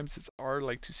sometimes it's hard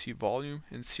like to see volume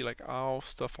and see like how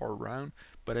stuff are around,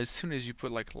 but as soon as you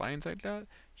put like lines like that,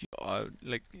 you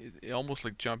like it almost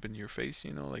like jump in your face,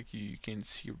 you know, like you can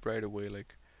see right away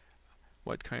like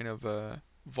what kind of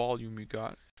volume you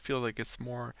got. I feel like it's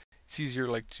easier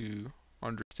like to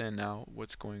understand now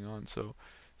what's going on. So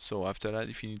after that,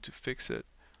 if you need to fix it,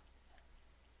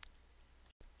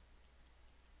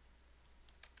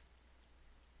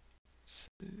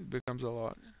 it becomes a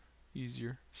lot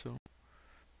easier. So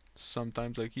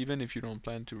sometimes like even if you don't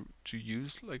plan to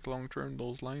use like long term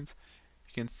those lines,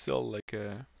 you can still like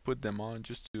put them on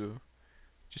just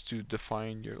to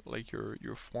define your like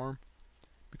your form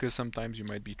because sometimes you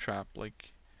might be trapped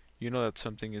like you know that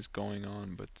something is going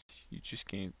on but you just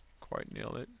can't quite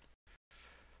nail it.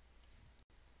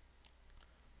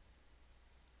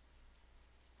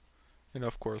 And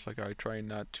of course like I try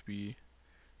not to be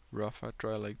rough. I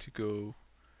try like to go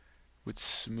with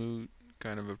smooth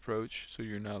kind of approach so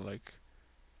you're not like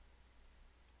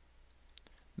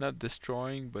not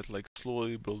destroying but like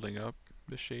slowly building up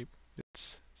the shape.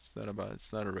 It's not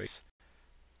a race.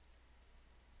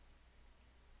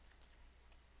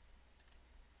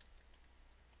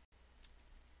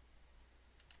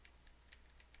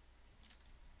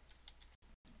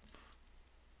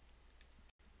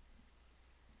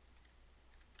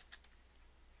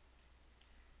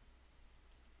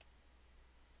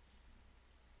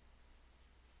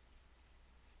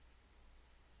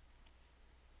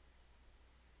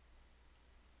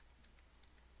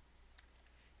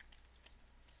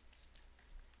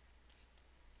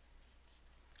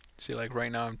 See like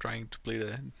right now I'm trying to play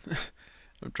the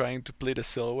I'm trying to play the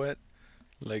silhouette.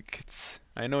 Like it's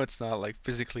I know it's not like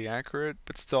physically accurate,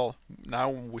 but still now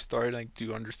we start like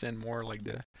to understand more like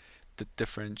the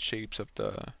different shapes of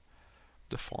the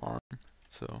farm.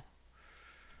 So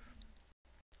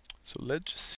so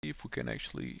let's just see if we can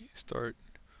actually start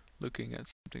looking at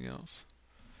something else.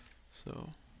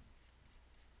 So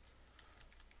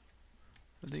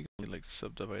I think I like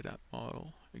subdivide that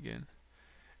model again.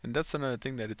 And that's another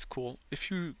thing that it's cool. If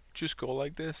you just go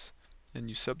like this and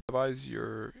you subdivide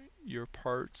your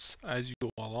parts as you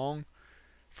go along,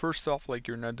 first off, like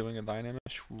you're not doing a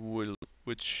dynamesh,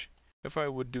 which if I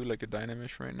would do like a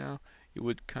dynamesh right now, it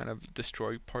would kind of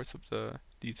destroy parts of the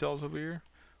details over here,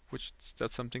 which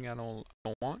that's something I don't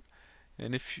want.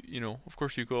 And if you know, of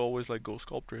course, you could always like go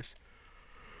sculptress.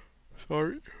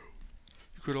 Sorry,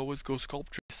 you could always go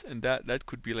sculptress, and that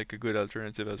could be like a good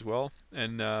alternative as well.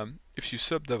 And if you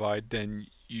subdivide, then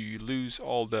you lose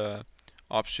all the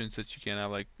options that you can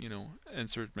have, like you know,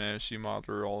 insert mesh,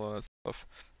 modeler, all of that stuff.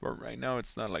 But right now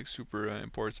it's not like super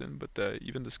important. But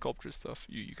even the sculpture stuff,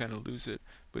 you kind of lose it.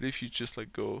 But if you just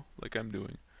like go like I'm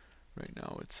doing right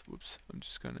now, it's whoops. I'm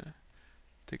just gonna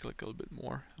take like a little bit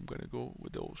more. I'm gonna go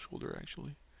with the whole shoulder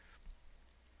actually.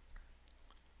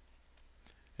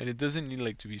 And it doesn't need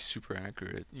like to be super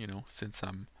accurate, you know, since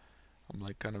I'm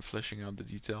like kind of fleshing out the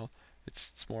detail.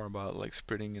 It's more about like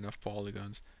spreading enough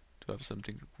polygons to have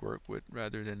something to work with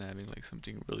rather than having like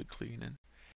something really clean. And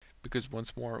because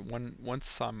once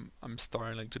I'm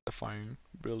starting like to define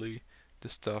really the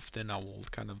stuff, then I will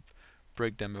kind of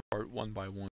break them apart one by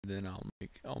one. And then I'll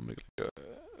make like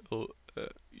a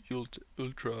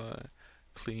ultra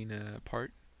clean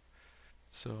part.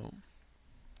 So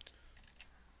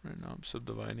right now I'm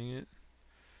subdividing it.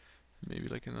 Maybe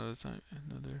like another time,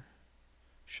 another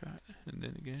shot, and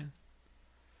then again.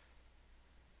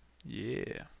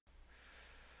 Yeah.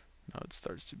 Now it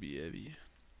starts to be heavy.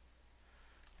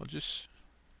 I'll just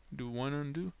do one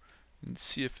undo, and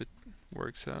see if it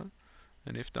works out.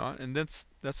 And if not, and that's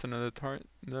another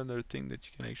thing that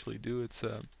you can actually do. It's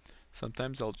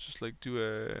sometimes I'll just like do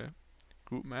a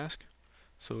group mask.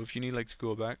 So if you need like to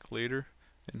go back later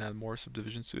and add more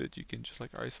subdivisions to it, you can just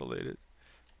like isolate it,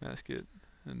 mask it,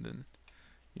 and then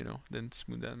then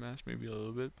smooth that mask maybe a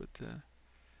little bit.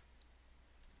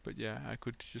 But yeah, I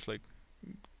could just like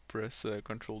press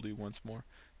Control D once more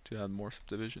to add more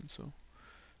subdivisions. So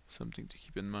something to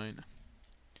keep in mind.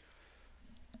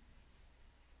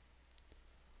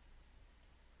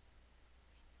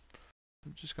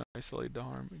 I'm just gonna isolate the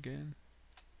arm again.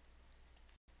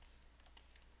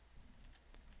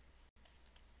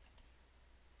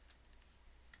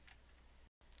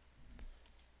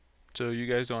 So you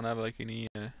guys don't have like any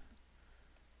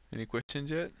questions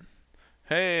yet?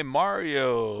 Hey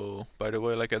Mario! By the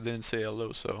way, like I didn't say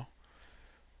hello, so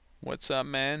what's up,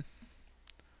 man?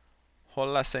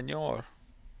 Hola, señor.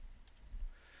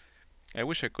 I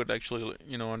wish I could actually,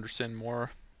 understand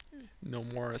more, know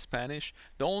more Spanish.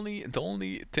 The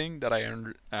only thing that I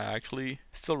actually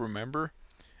still remember,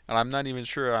 and I'm not even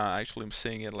sure I actually am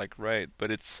saying it like right, but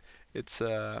it's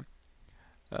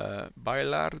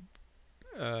bailar.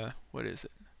 What is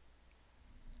it?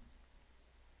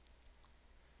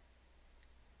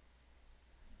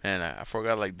 Man, I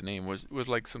forgot like the name. Was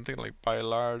like something like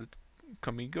bailar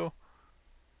conmigo,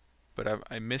 but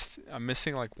I'm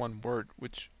missing like one word,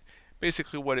 which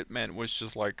basically what it meant was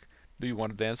just like, do you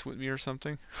want to dance with me or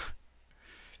something?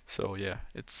 So yeah,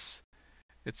 it's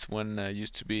when I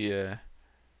used to be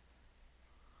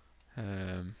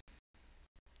um,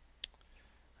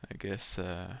 I guess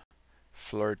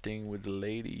flirting with the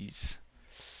ladies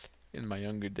in my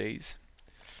younger days.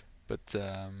 But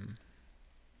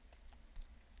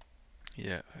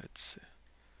yeah, it's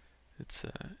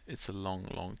a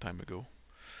long time ago.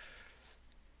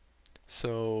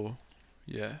 So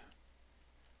yeah.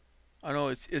 Oh no,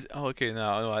 it's oh, okay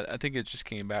now. No, I think it just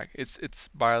came back. It's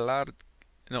bailar.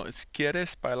 No, it's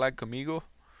quieres bailar conmigo.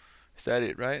 Is that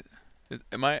it, right?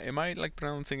 Am I like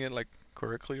pronouncing it like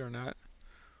correctly or not?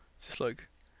 Just like,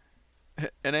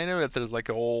 and I know that there's like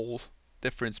a whole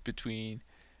difference between,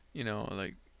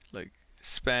 like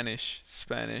Spanish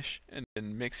and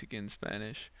then Mexican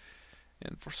Spanish.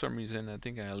 And for some reason, I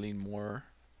think I lean more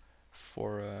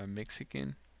for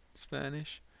Mexican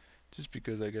Spanish, just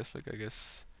because I guess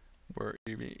we're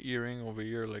hearing over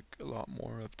here like a lot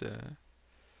more of the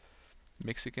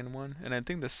Mexican one, and I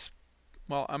think this.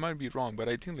 Well, I might be wrong, but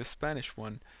I think the Spanish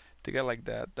one, they got like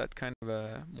that kind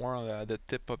of more on the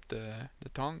tip of the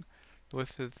tongue,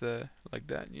 with it like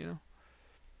that.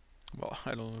 Well,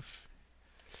 I don't know if.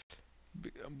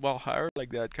 Well, I heard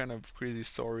like that kind of crazy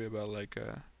story about like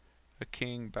a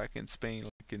king back in Spain,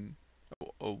 like in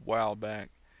a while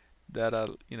back, that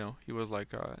he was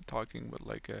like talking with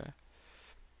like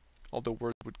all the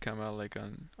words would come out like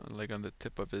on the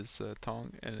tip of his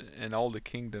tongue, and all the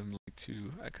kingdom like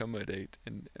to accommodate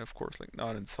and of course like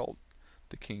not insult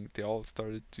the king. They all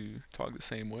started to talk the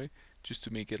same way just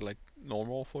to make it like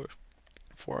normal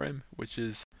for him, which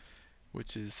is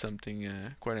something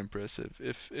quite impressive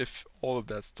if all of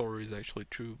that story is actually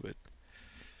true. But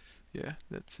yeah,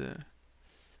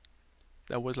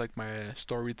 that was like my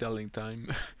storytelling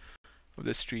time of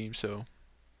the stream. So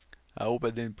I hope I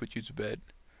didn't put you to bed.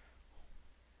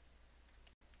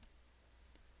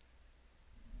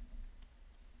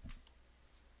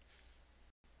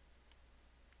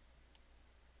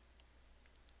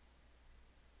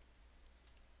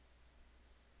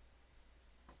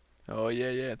 Oh yeah,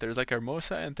 yeah. There's like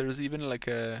Hermosa and there's even like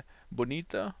a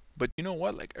Bonita. But you know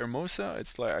what? Like Hermosa,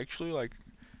 it's like actually like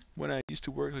when I used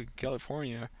to work like in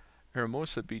California,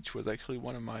 Hermosa Beach was actually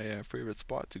one of my favorite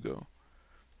spots to go.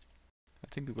 I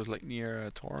think it was like near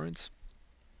Torrance,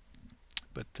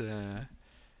 but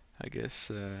I guess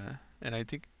and I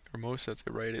think Hermosa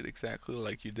to write it exactly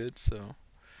like you did. So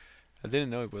I didn't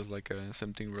know it was like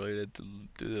something related to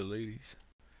the ladies,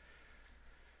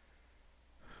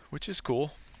 which is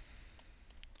cool.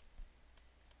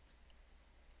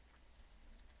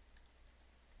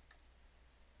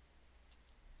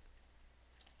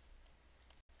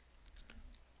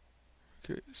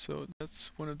 Okay, so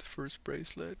that's one of the first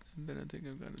bracelet, and then I think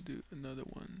I'm gonna do another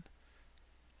one.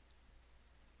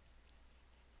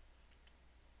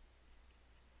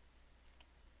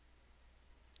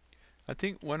 I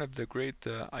think one of the great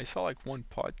I saw like one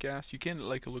podcast. You can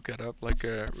like look it up like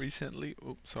recently.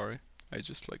 Oh, sorry, I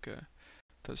just like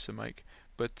touched the mic.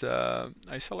 But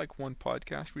I saw like one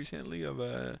podcast recently of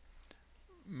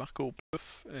Marco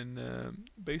Pluff, and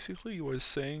basically he was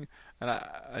saying,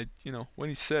 and when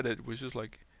he said it was just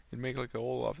like it made like a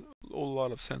whole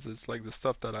lot of sense. It's like the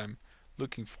stuff that I'm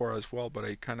looking for as well, but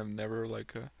I kind of never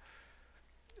like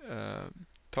uh,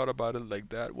 thought about it like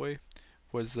that way.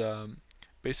 Was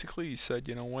basically he said,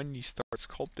 you know, when you start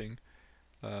sculpting,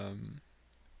 um,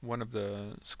 one of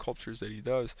the sculptures that he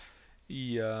does,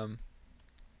 he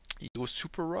he goes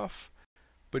super rough,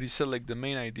 but he said like the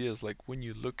main idea is like when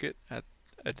you look at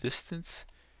a distance,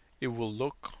 it will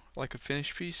look like a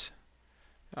finished piece.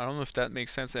 I don't know if that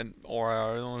makes sense, and or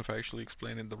I don't know if I actually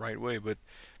explained it the right way, but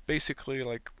basically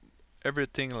like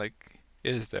everything like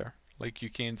is there. Like you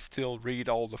can still read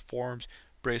all the forms,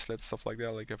 bracelets, stuff like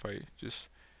that. Like if I just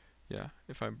yeah,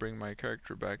 if I bring my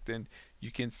character back, then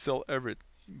you can still every.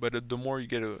 But the more you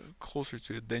get closer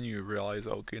to it, then you realize,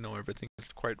 okay, no, everything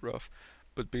is quite rough.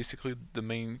 But basically, the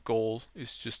main goal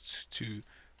is just to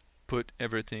put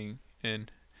everything in,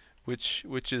 which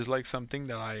is like something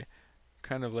that I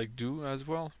kind of like do as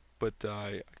well. But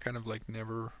I kind of like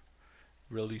never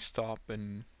really stop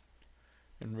and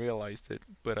realized it.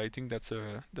 But I think that's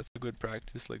a good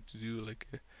practice, like to do like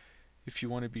if you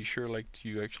want to be sure like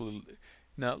you actually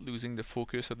not losing the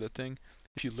focus of the thing.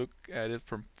 If you look at it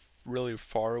from really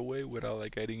far away without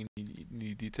like adding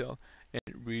any detail, and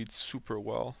it reads super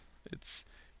well, it's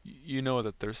you know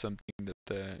that there's something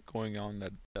that going on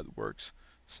that works.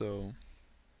 So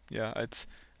yeah, it's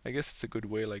I guess it's a good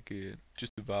way like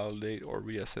just to validate or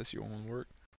reassess your own work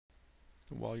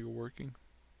while you're working.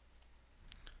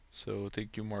 So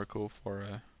thank you, Marco,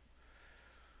 for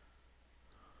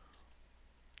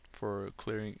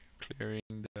clearing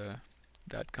the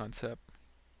that concept.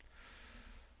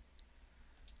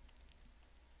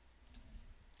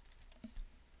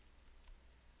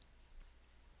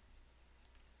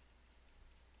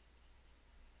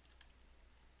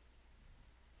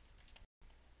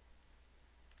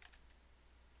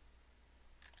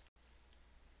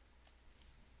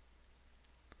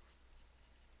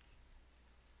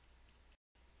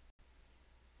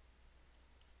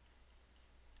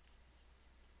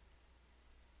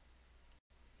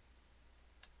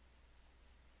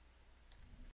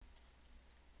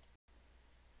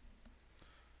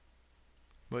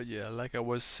 But yeah, like I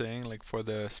was saying, like for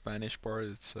the Spanish part,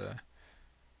 it's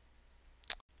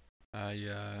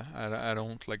I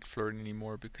don't like flirting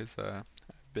anymore because I've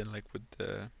been like with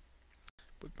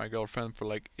my girlfriend for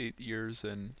like 8 years,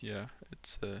 and yeah,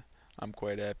 it's I'm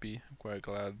quite happy. I'm quite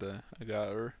glad I got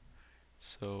her.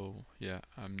 So yeah,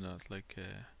 I'm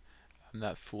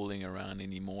not fooling around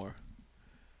anymore.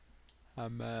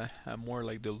 I'm more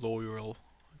like the loyal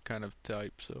kind of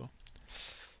type. So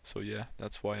yeah,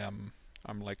 that's why I'm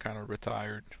like kind of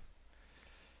retired.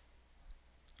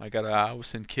 I got a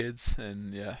house and kids,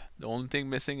 and yeah, the only thing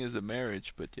missing is a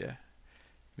marriage. But yeah,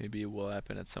 maybe it will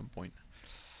happen at some point.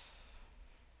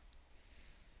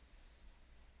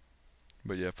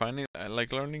 But yeah, finding I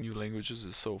like learning new languages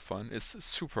is so fun. It's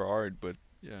super hard, but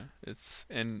yeah, it's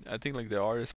and I think like the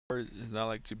hardest part is not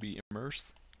like to be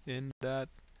immersed in that.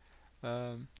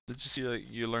 Let's just say like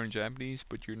you learn Japanese,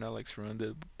 but you're not like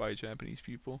surrounded by Japanese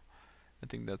people. I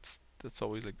think that's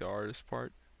always like the hardest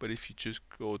part. But if you just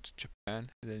go to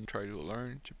Japan and then you try to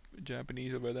learn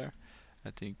Japanese over there,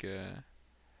 I think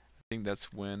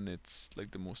that's when it's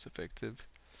like the most effective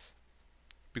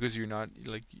because you're not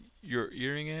like you're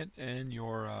hearing it and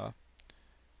you're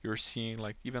seeing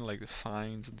like even like the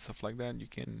signs and stuff like that. You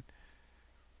can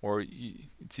or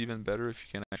it's even better if you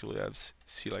can actually have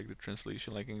see like the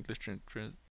translation like the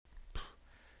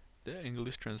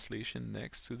English translation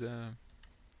next to the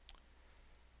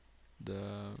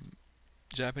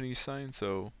Japanese sign,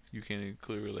 so you can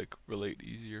clearly like relate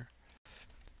easier.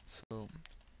 So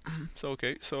so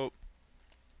okay, so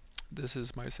this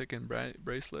is my second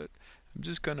bracelet. I'm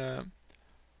just gonna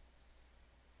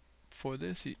for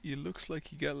this. It looks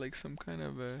like you got like some kind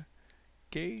of a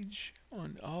gauge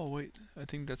on. Oh wait, I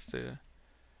think that's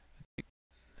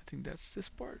this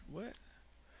part. What?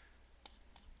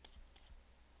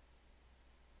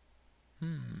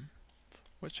 Hmm.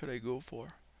 What should I go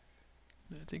for?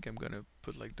 I think I'm gonna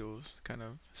put like those kind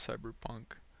of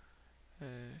cyberpunk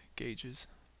gauges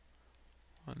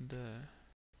on the.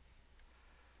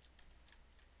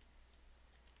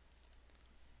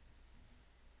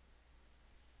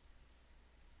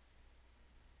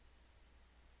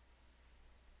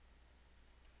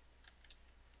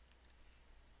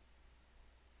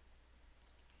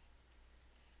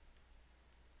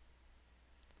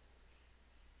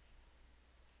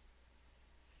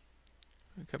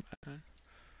 Come on.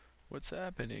 What's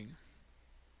happening?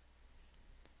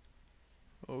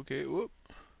 Okay. Whoop.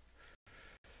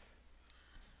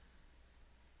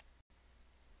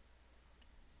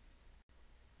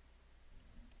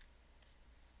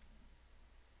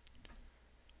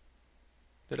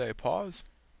 Did I pause?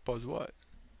 pause what?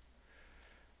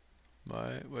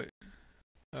 Wait.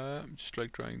 I'm just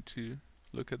like trying to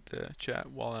look at the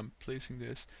chat while I'm placing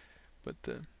this, but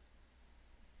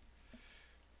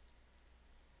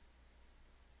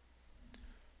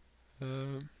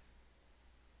um,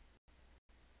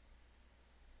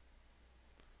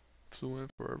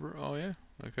 fluent forever. Oh yeah,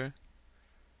 okay.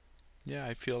 Yeah,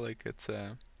 I feel like it's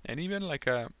and even like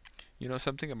you know,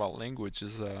 something about language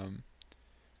is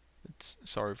it's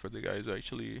sorry for the guys who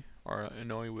actually are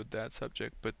annoyed with that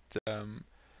subject, but um,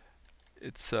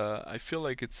 it's I feel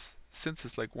like it's since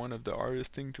it's like one of the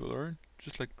hardest thing to learn,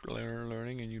 just like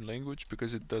learning a new language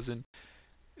because it doesn't.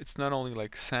 It's not only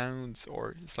like sounds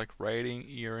or it's like writing,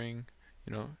 hearing,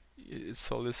 you know, it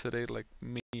solicitate like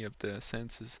many of the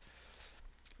senses.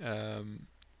 Um,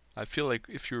 I feel like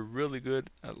if you're really good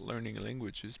at learning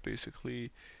languages,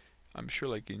 basically, I'm sure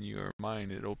like in your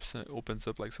mind it opens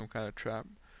up like some kind of trap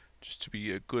just to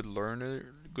be a good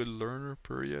learner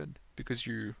period because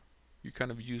you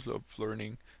kind of use of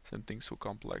learning something so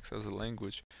complex as a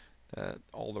language that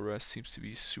all the rest seems to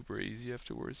be super easy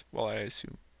afterwards. Well, I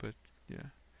assume, but yeah.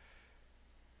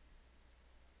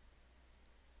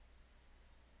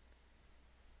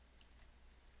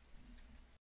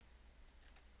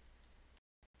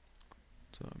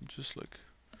 So I'm just like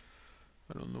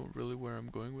I don't know really where I'm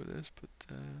going with this, but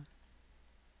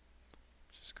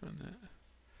just gonna.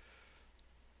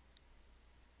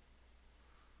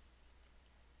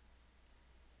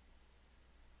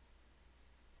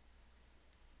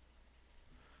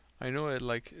 I know it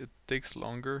takes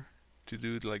longer to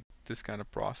do like this kind of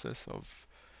process of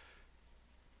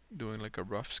doing like a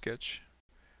rough sketch,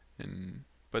 and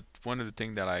but one of the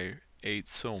things that I hate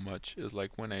so much is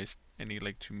like when I need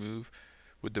like to move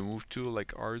with the move tool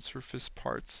like hard surface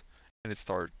parts, and it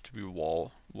start to be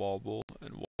wobble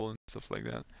and wobble and stuff like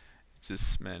that. It's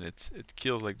just man, it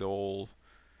kills like the whole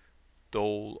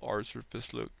dull hard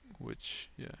surface look, which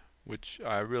yeah, which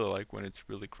I really like when it's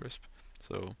really crisp.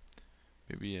 So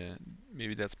maybe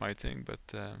maybe that's my thing, but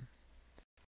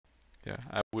yeah,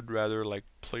 I would rather like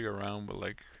play around with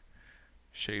like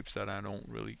shapes that I don't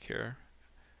really care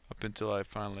up until I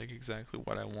find like exactly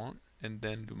what I want, and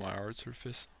then do my hard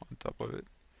surface on top of it.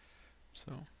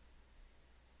 So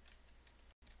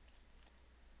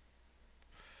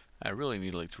I really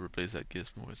need like to replace that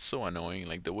gizmo. It's so annoying,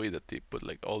 like the way that they put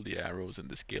like all the arrows and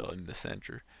the scale in the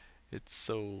center. It's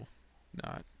so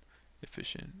not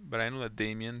efficient. But I know that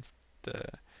the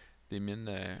Damien,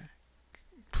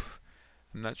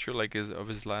 I'm not sure like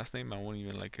his last name. I won't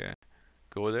even like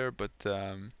go there. But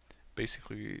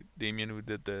basically, Damien who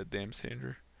did the Dam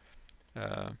Sander,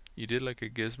 he did like a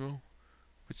gizmo,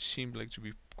 which seemed like to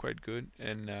be quite good,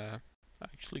 and I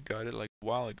actually got it like a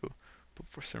while ago, but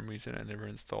for some reason I never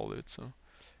installed it. So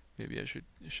maybe I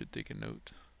should take a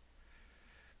note.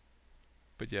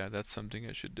 But yeah, that's something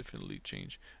I should definitely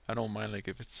change. I don't mind like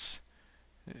if it's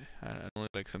I don't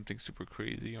like something super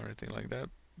crazy or anything like that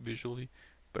visually,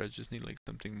 but I just need like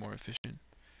something more efficient.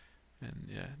 And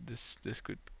yeah, this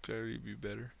could clearly be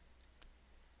better.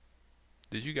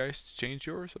 Did you guys change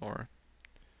yours, or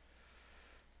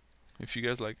if you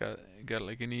guys like got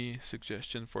like any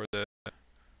suggestion for the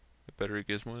better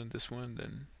gizmo than this one,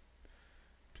 then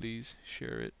please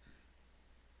share it.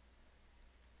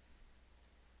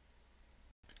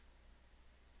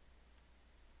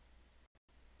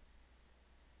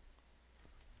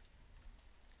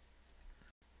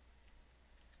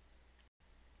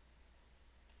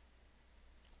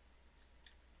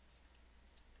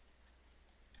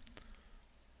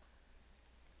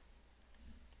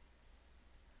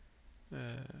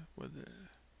 What the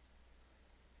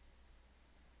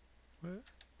what?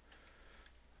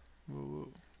 Whoa,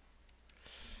 whoa.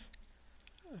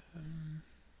 Um,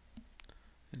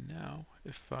 and now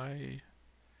if I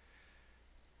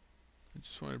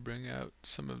just want to bring out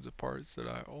some of the parts that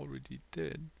I already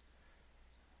did.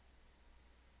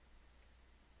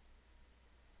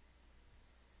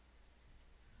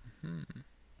 Hmm.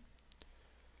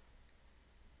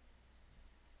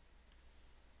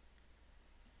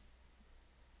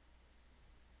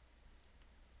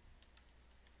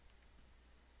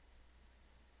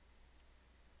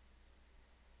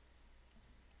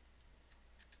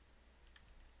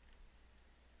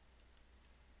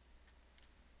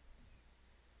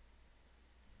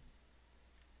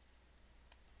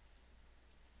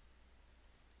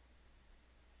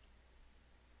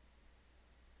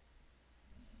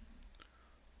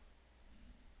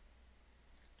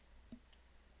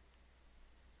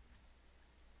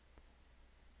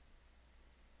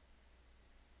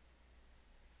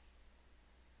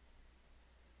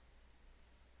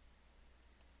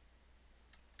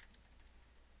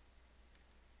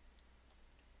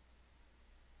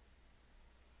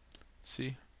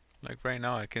 See, like right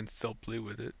now I can still play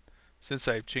with it. Since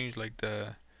I've changed like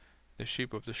the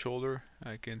shape of the shoulder,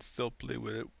 I can still play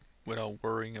with it without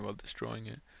worrying about destroying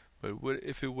it. But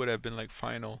if it would have been like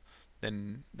final,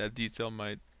 then that detail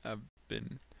might have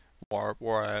been warped,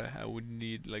 or I would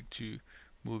need like to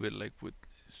move it like with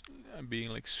being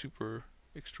like super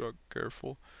extra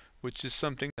careful, which is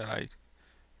something that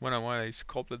when I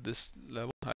sculpt at this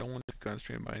level, I don't want to be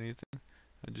constrained by anything.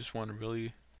 I just want to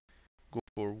really go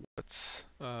for what's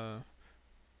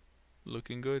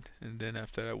looking good, and then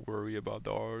after that worry about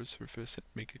the R surface and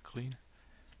make it clean.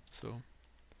 So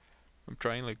I'm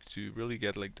trying like to really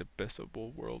get like the best of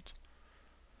both worlds.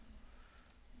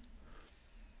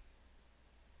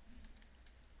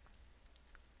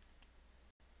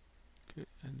 Okay,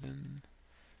 and then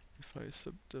if I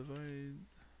subdivide,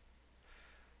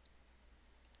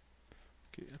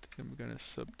 okay, I think I'm gonna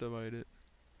subdivide it.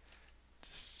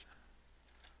 Just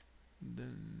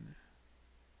then.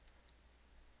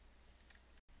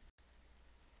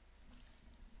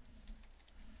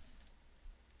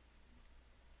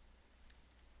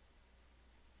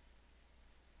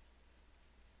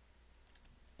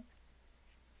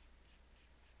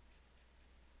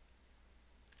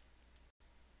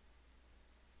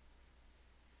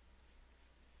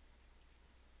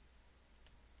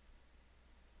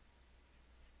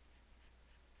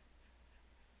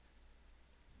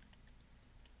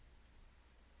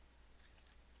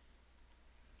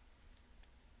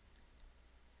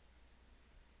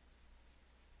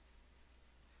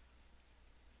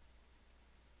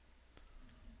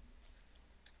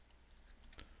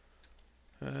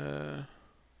 Uh,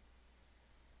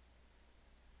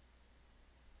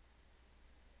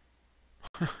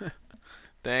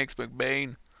 Thanks,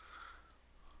 McBain.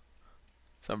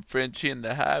 Some Frenchie in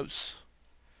the house.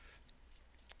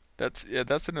 That's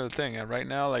another thing. And right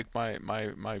now, like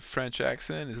my French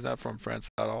accent is not from France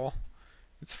at all.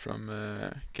 It's from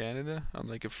Canada. I'm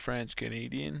like a French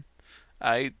Canadian.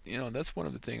 That's one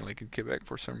of the things. Like in Quebec,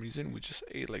 for some reason, we just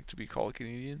ate like to be called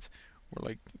Canadians. We're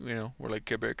like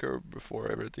Quebecer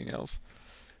before everything else.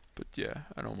 But yeah,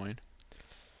 I don't mind.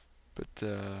 But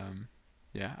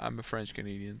yeah, I'm a French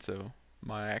Canadian, so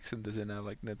my accent doesn't have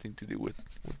like nothing to do with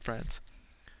France.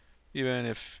 Even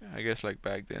if I guess like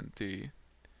back then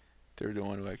they're the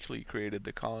one who actually created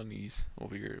the colonies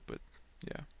over here. But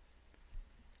yeah,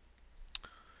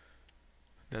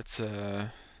 that's uh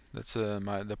that's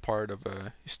my the part of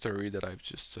a story that I've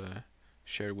just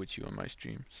shared with you on my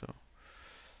stream. So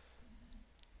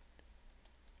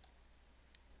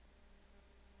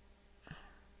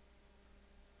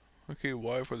okay,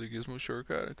 why for the gizmo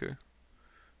shortcut? Okay,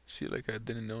 see, like I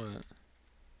didn't know that.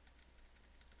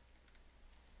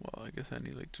 Well, I guess I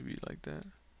need like to be like that.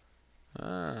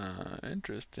 Ah,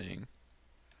 interesting.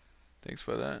 Thanks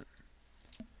for that.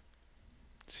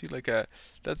 See, like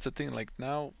that's the thing. Like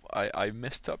now, I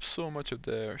messed up so much of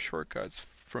the shortcuts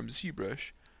from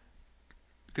ZBrush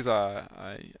because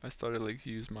I started like to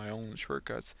use my own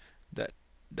shortcuts that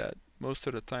that most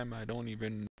of the time I don't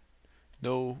even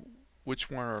know which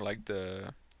one are like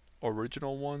the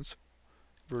original ones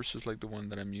versus like the one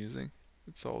that I'm using.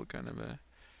 It's all kind of a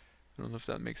I don't know if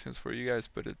that makes sense for you guys,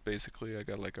 but it basically I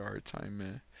got like a hard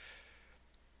time.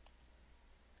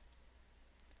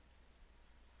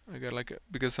 I got like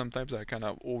because sometimes I kind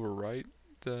of overwrite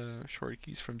the short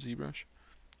keys from ZBrush.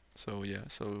 So yeah,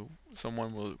 so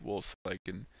someone will say, like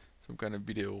in some kind of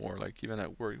video or like even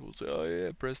at work will say, oh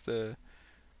yeah, press the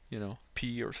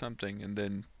P or something, and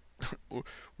then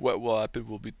what will happen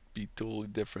will be totally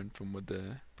different from what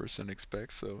the person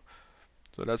expects. So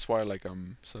that's why like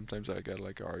sometimes I got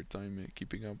like a hard time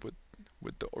keeping up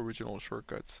with the original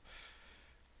shortcuts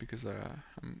because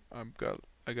I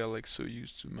got like so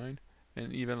used to mine,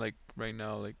 and even like right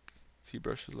now like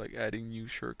ZBrush is like adding new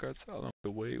shortcuts along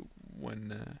the way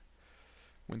when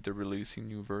they're releasing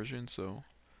new versions. So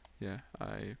yeah,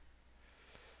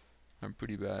 I'm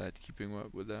pretty bad at keeping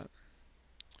up with that.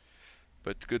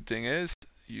 But the good thing is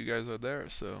you guys are there,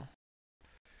 so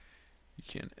you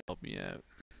can help me out.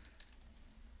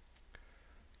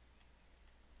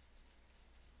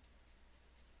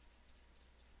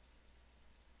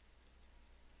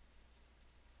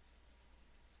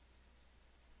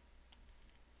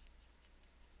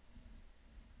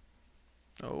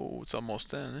 Oh, it's almost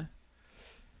 10, eh?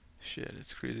 Shit,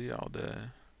 it's crazy how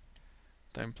the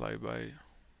time fly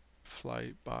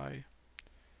by.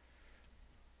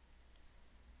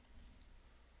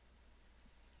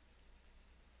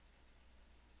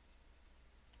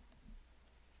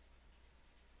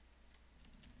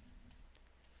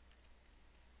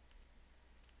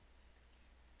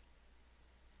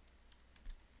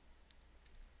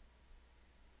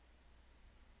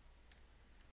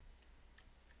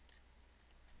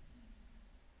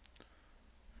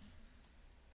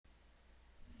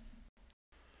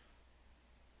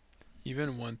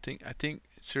 Even one thing, I think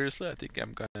seriously, I think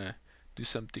I'm gonna do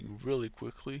something really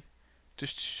quickly,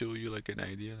 just to show you like an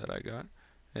idea that I got,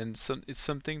 and it's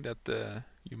something that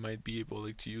you might be able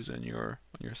like to use on your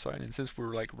site. And since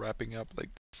we're like wrapping up like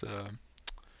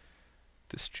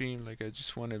this stream, like I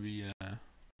just want to be I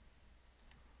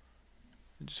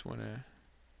just want to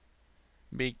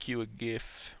make you a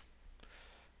GIF,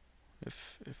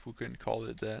 if we can call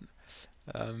it that.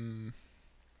 Um,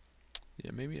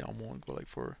 yeah, maybe I won't go like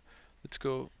for. Let's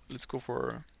go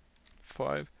for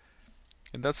 5.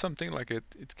 And that's something like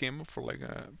it came up for like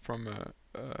from a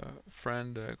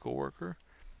friend, a coworker,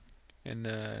 and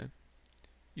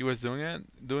he was doing that,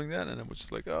 and I was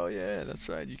just like, oh yeah, that's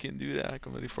right, you can do that. I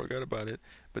completely forgot about it.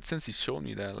 But since he showed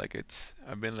me that, like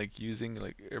I've been like using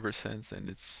like ever since, and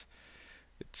it's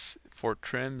for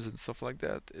trims and stuff like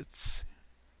that. It's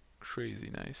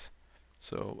crazy nice.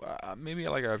 So maybe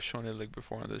like I've shown it like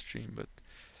before on the stream, but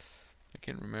I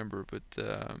can't remember. But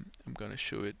I'm gonna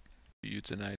show it to you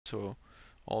tonight, so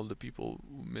all the people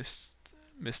who missed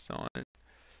on it,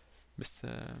 missed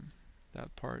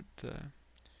that part.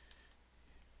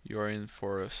 You are in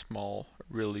for a small,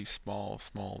 really small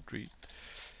treat,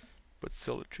 but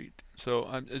still a treat. So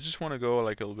I just want to go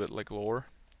like a little bit like lower,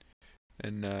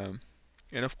 and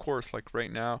of course, like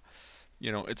right now,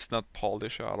 you know, it's not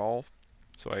polished at all.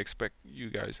 So I expect you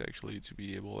guys actually to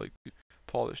be able like to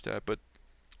polish that. But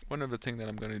one of the things that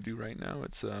I'm gonna do right now,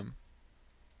 it's I'm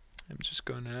just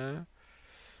gonna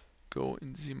go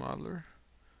in Z modeler,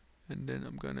 and then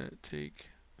I'm gonna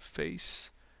take face,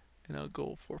 and I'll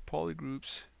go for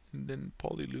polygroups, and then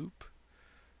poly loop,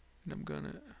 and I'm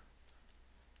gonna.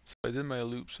 So I did my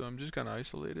loop, so I'm just gonna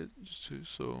isolate it just to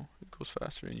so it goes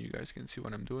faster and you guys can see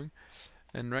what I'm doing.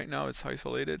 And right now it's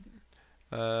isolated.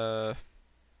 Yeah.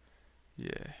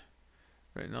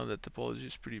 Right now that topology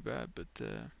is pretty bad, but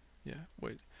yeah.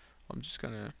 Wait, I'm just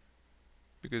gonna,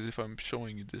 because if I'm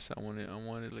showing you this, I want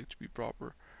it like to be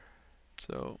proper.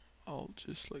 So I'll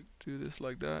just like do this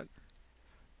like that,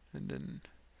 and then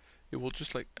it will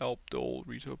just like help the old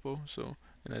retopo. So,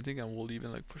 and I think I will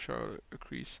even like push out a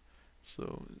crease.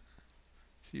 So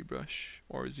ZBrush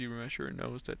or ZBrusher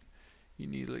knows that you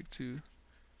need like to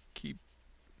keep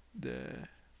the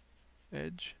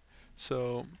edge.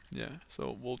 So yeah,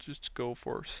 so we'll just go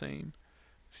for same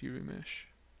ZRemesh.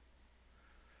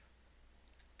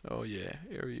 Oh yeah,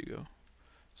 there you go.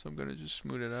 So I'm gonna just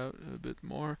smooth it out a bit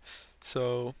more.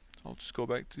 So I'll just go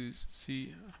back to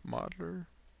Z modeler,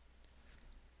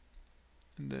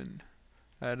 and then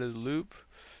add a loop.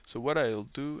 So what I'll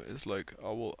do is like I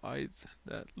will hide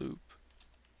that loop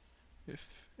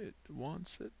if it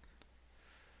wants it.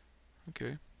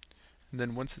 Okay. And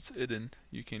then once it's hidden,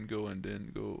 you can go and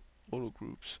then go auto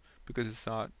groups because it's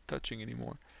not touching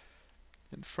anymore.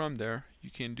 And from there, you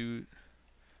can do,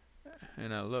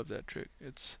 and I love that trick.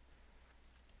 It's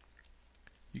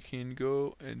you can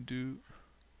go and do.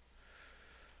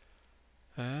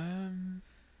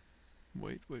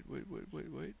 Wait.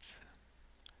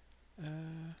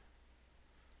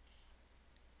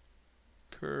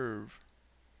 Curve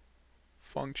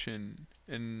function,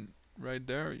 and right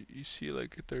there you see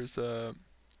like there's a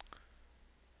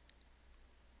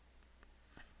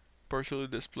partially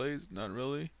displayed, not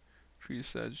really.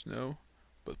 Crease edge, no.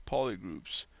 But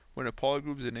polygroups. When a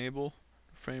polygroup is enabled,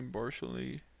 frame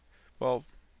partially, well,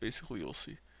 basically you'll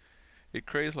see. It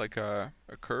creates like a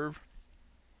curve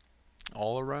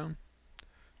all around.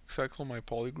 Exactly my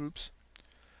polygroups.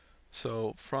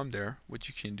 So from there, what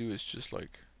you can do is just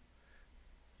like,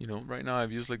 you know, right now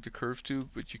I've used like the curve too,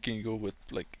 but you can go with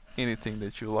like anything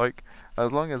that you like.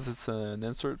 As long as it's an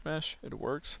insert mesh, it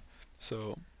works.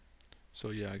 So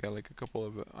yeah, I got like a couple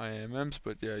of IMMs,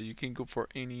 but yeah, you can go for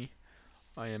any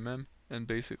IMM, and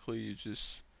basically you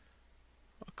just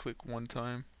click one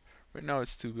time. Right now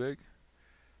it's too big,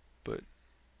 but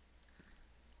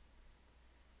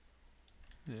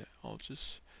yeah, I'll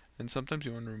just, and sometimes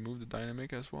you want to remove the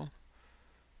dynamic as well,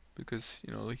 because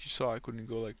you know, like you saw, I couldn't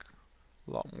go like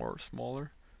a lot more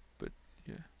smaller, but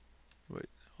yeah, wait,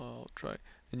 I'll try.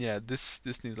 And yeah, this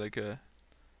needs like a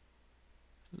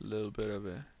little bit of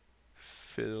a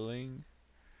fiddling.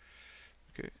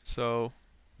 Okay, so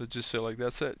let's just say like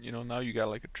that's it. You know, now you got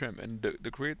like a trim, and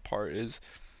the great part is,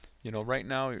 you know, right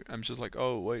now I'm just like,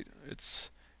 oh wait,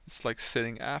 it's like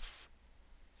sitting half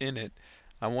in it.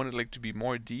 I want it like to be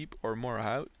more deep or more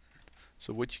out.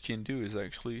 So what you can do is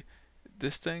actually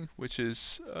this thing, which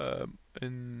is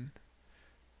in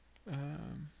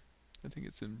I think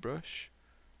it's in brush.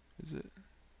 Is it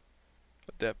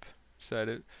depth? Is that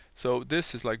it? So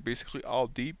this is like basically how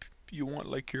deep you want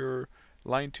like your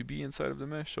line to be inside of the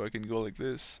mesh. So I can go like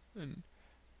this, and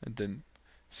then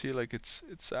See, like it's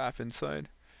half inside,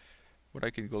 but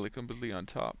I can go like completely on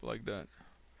top like that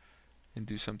and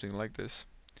do something like this.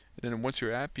 And then once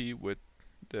you're happy with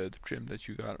the trim that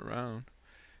you got around,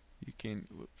 you can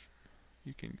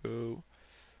go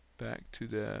back to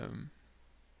the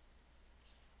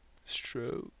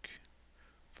stroke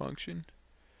function,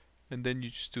 and then you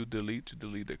just do delete to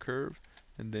delete the curve,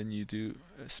 and then you do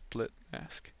a split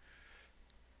mask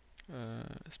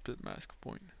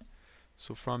point.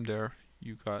 So from there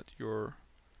you got your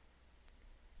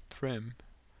trim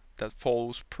that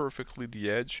follows perfectly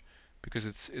the edge because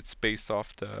it's based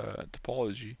off the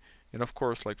topology. And of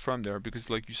course, like from there, because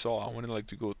like you saw, I wanted like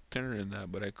to go thinner than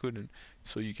that, but I couldn't.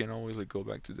 So you can always like go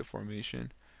back to the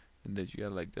formation, and then you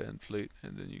got like the inflate,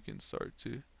 and then you can start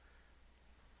to.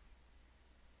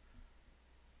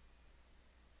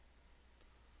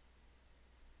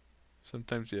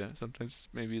 Sometimes, yeah, sometimes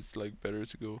maybe it's like better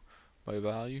to go by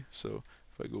value. So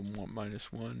if I go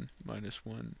minus one, minus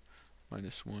one,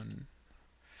 minus one,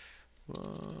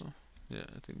 well, yeah,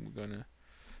 I think we're gonna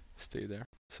stay there.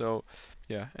 So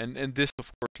yeah, and this of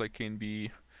course like can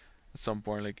be at some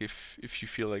point, like if you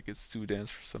feel like it's too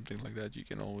dense or something like that, you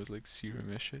can always like zero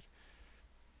mesh it.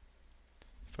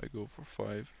 If I go for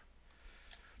 5,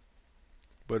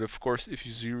 but of course if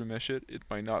you zero mesh it, it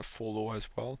might not follow as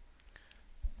well.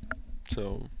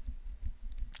 So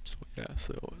yeah,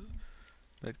 so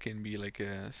that can be like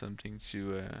something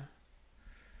to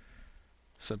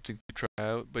try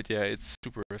out. But yeah, it's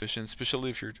super efficient,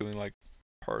 especially if you're doing like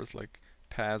parts like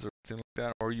pads or something like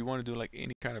that, or you want to do like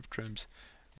any kind of trims.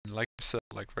 And like I said,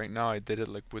 like right now I did it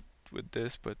like with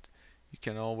this, but you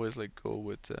can always like go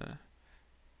with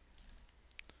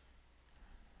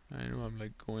I know I'm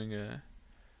like going a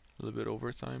little bit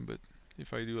over time, but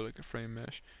if I do like a frame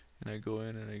mesh and I go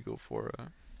in and I go for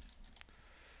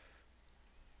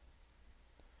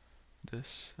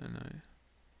this, and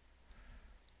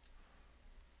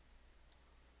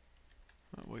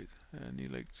wait, I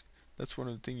need like that's one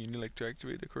of the things you need like to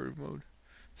activate the curve mode.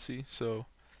 See, so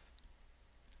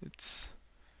it's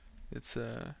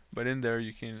but in there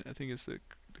you can, I think it's the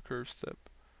curve step.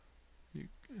 You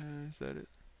is that it?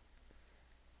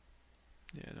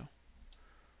 Yeah, no.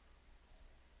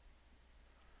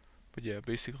 But yeah,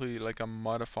 basically like I'm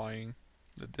modifying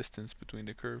the distance between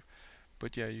the curve.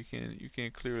 But yeah, you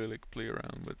can clearly like play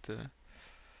around with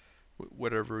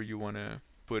whatever you want to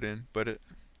put in. But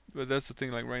that's the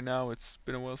thing. Like right now, it's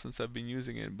been a while since I've been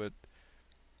using it, but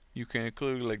you can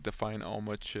clearly like define how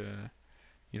much.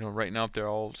 Right now they're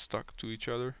all stuck to each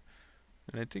other,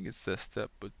 and I think it's a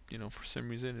step. But for some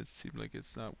reason it seems like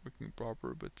it's not working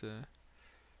proper. But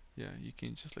yeah, you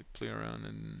can just like play around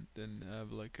and then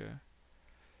have like a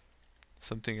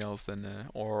something else than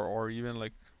or even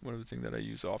like one of the things that I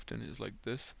use often is like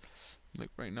this.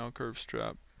 Like right now, curve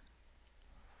strap.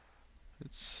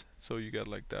 It's so you got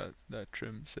like that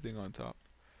trim sitting on top,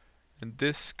 and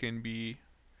this can be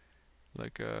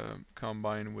like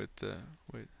combined with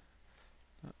wait,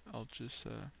 I'll just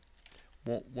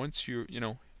once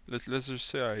let's just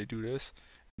say I do this,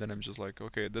 then I'm just like,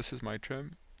 okay, this is my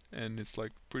trim, and it's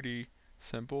like pretty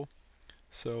simple.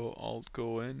 So I'll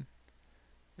go in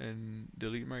and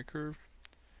delete my curve.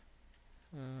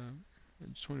 I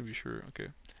just want to be sure. Okay,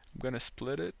 I'm gonna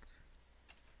split it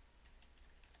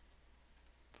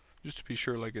just to be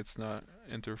sure like it's not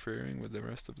interfering with the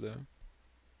rest of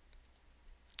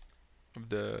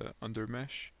the under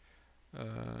mesh.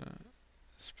 Uh,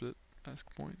 Split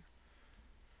mask point.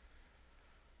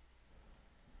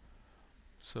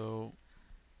 So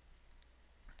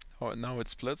now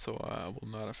it's split, so will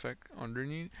not affect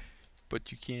underneath.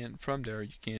 But you can, from there,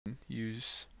 you can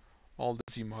use all the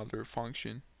ZModeler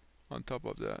function on top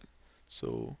of that.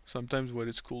 So sometimes what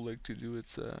it's cool like to do,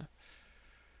 it's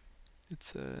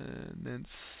then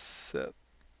set.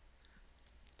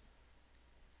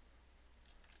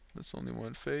 That's only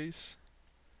one face,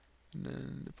 and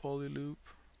then the poly loop,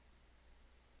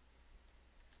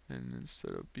 and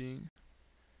instead of being,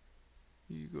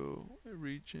 you go a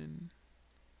region.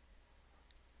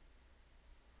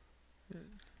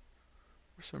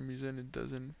 For some reason it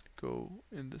doesn't go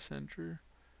in the center.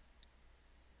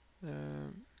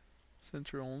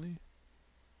 Center only.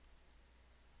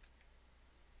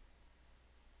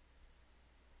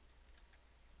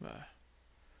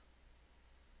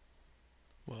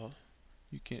 Well,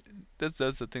 you can't. That's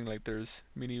the thing. Like, there's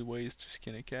many ways to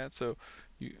skin a cat. So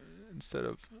you instead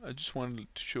of, I just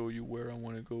wanted to show you where I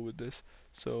want to go with this.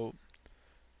 So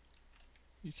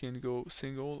you can go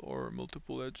single or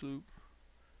multiple edge loop.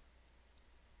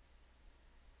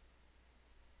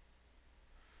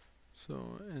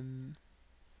 So and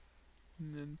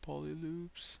then poly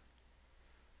loops.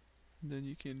 And then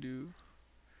you can do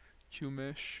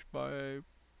QMesh by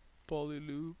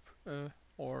polyloop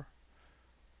or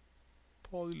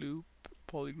polyloop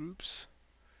polygroups.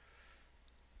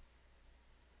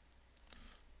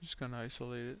 Just gonna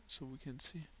isolate it so we can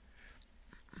see.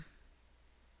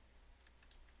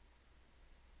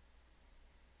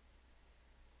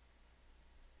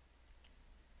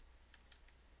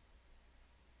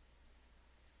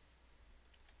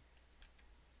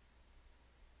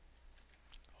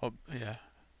 Oh yeah,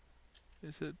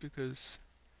 is it because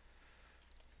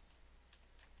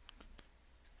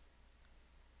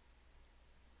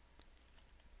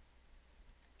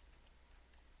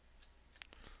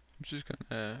I'm just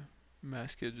gonna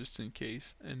mask it just in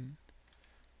case. And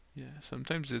yeah,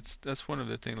 sometimes that's one of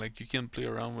the things, like you can play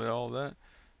around with all that,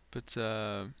 but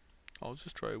I'll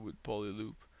just try it with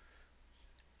polyloop.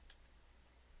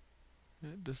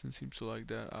 It doesn't seem to like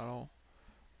that at all.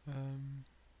 Um,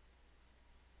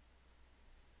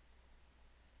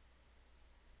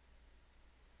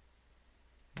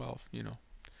 well,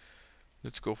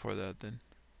 let's go for that then.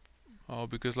 Oh,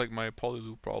 because like my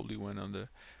polyloop probably went on the,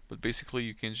 but basically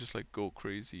you can just like go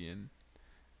crazy and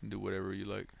do whatever you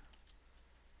like.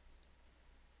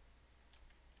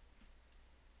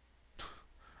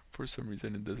 For some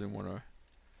reason it doesn't wanna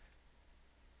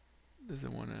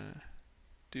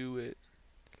do it.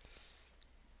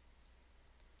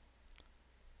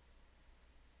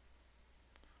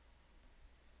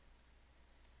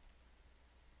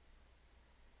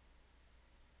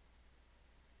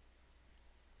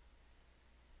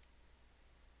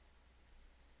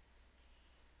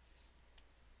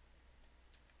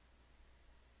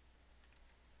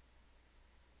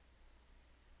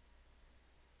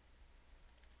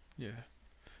 Yeah,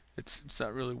 it's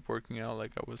not really working out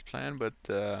like I was planned, but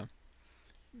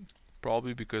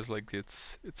probably because like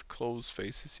it's closed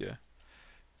faces. Yeah,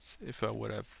 if I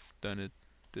would have done it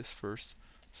this first,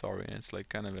 sorry, and it's like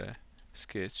kind of a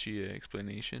sketchy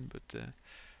explanation, but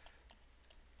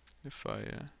if I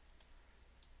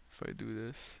do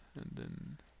this and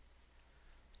then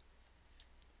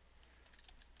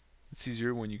it's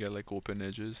easier when you get like open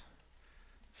edges.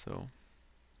 So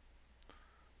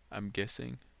I'm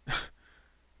guessing.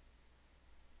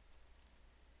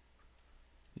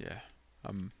 Yeah.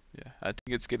 Yeah. I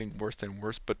think it's getting worse and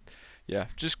worse, but yeah,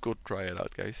 just go try it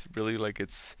out, guys. Really, like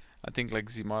I think like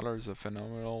ZModeler is a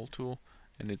phenomenal tool,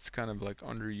 and it's kind of like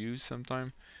underused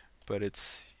sometimes, but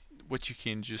it's what you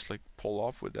can just like pull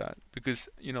off with that. Because,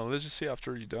 let's just say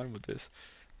after you're done with this,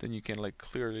 then you can like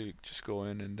clearly just go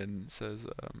in and then it says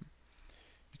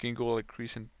you can go like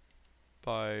creasing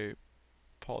by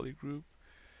polygroup.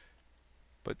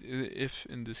 But if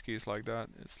in this case like that,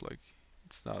 it's like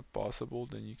it's not possible,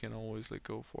 then you can always like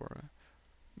go for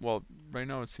well, right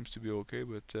now it seems to be okay,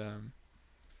 but you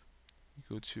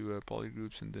go to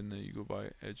polygroups and then you go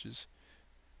by edges.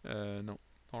 No,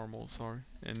 normal, sorry.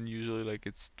 And usually like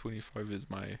it's 25 is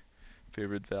my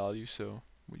favorite value, so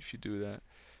if you do that,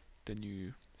 then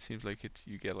you seems like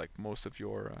you get like most of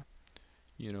your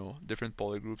different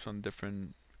polygroups on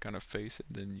different kind of face,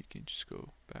 and then you can just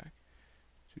go back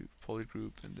to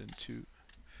polygroup and then to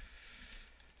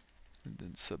and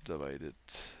then subdivide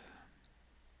it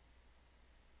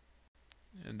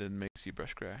and then make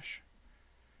ZBrush crash.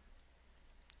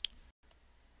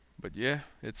 But yeah,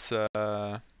 it's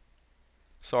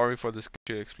sorry for this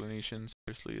explanation.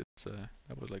 Seriously, it's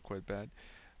that was like quite bad.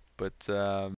 But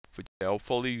yeah,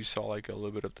 hopefully you saw like a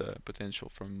little bit of the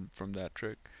potential from that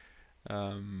trick.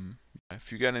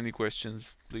 If you got any questions,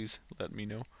 please let me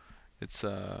know. It's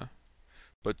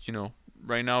but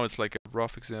right now it's like a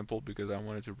rough example because I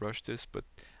wanted to rush this, but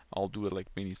I'll do it like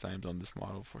many times on this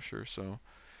model for sure. So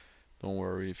don't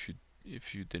worry if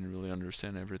you didn't really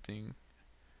understand everything.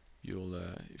 You'll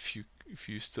if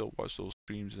you still watch those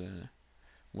streams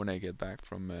when I get back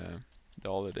from the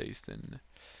holidays, then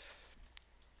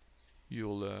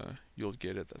you'll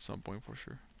get it at some point for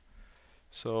sure.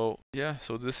 So yeah,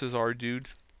 so this is our dude.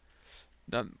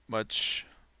 Not much,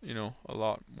 a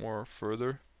lot more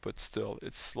further, but still,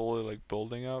 it's slowly like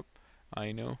building up.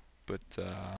 I know, but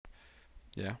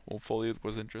yeah, hopefully it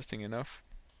was interesting enough.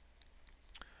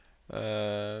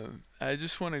 I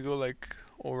just want to go like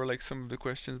over like some of the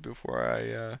questions before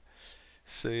I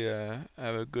say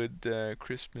have a good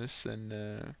Christmas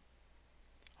and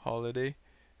holiday.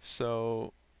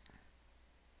 So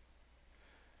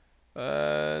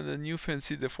the new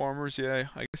fancy deformers, yeah,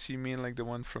 I guess you mean like the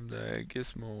one from the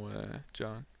Gizmo,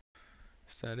 John.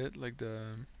 Is that it? Like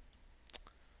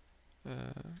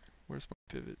where's my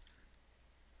pivot?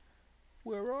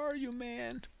 Where are you,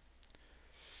 man?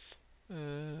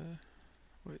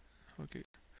 Wait, okay.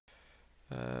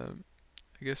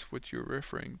 I guess what you're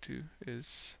referring to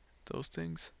is those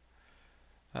things.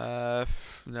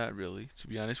 Not really, to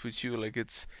be honest with you. Like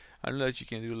it's, I know that you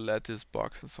can do lattice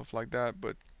box and stuff like that,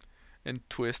 but and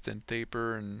twist and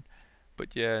taper and,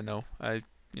 but yeah, no, I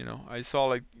saw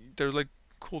like there's like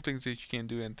cool things that you can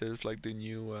do, and there's like the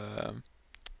new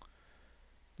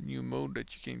mode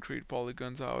that you can create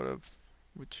polygons out of,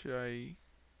 which I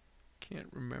can't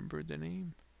remember the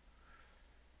name.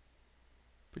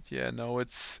 But yeah, no,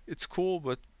 it's cool,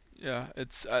 but yeah,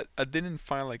 I didn't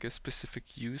find like a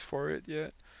specific use for it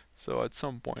yet. So at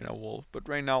some point I will. But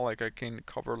right now, like I can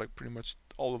cover like pretty much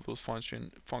all of those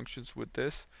functions with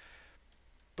this.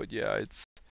 But yeah,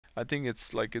 I think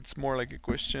it's like it's more like a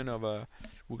question of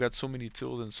we got so many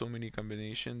tools and so many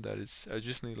combination that it's I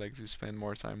just need like to spend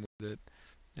more time with it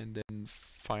and then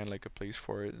find like a place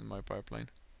for it in my pipeline.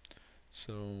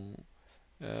 So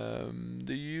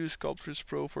do you use Sculptris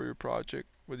Pro for your project?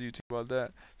 What do you think about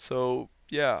that? So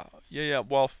yeah.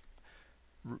 Well,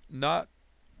 not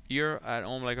here at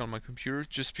home like on my computer,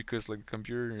 just because like the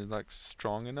computer is like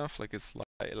strong enough, like it's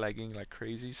lagging like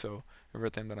crazy. So every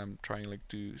time that I'm trying like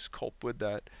to sculpt with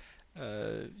that,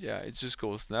 yeah, it just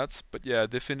goes nuts. But yeah,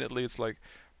 definitely it's like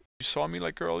you saw me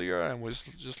like earlier and was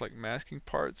just like masking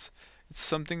parts. It's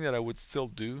something that I would still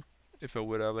do if I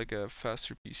would have like a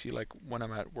faster PC, like when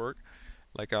I'm at work.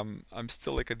 Like I'm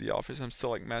still like at the office. I'm still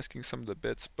like masking some of the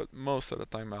bits, but most of the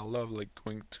time I love like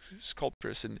going to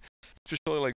Sculptress and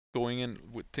especially like going in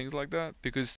with things like that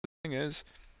because the thing is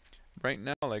right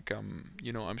now like I'm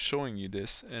showing you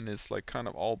this and it's like kind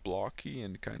of all blocky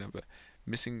and kind of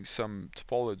missing some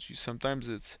topology. Sometimes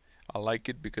it's I like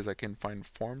it because I can find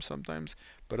form sometimes,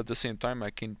 but at the same time I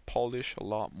can polish a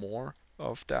lot more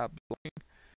of that blocking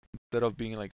instead of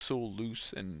being like so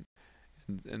loose and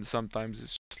sometimes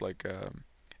it's just like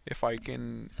if I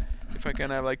can if I can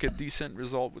have like a decent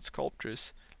result with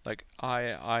Sculptress, like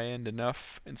I end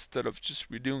enough instead of just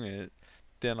redoing it,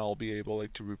 then I'll be able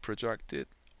like to reproject it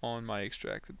on my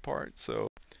extracted part. So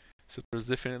there's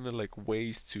definitely like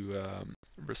ways to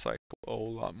recycle a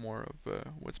whole lot more of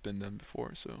what's been done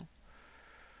before. So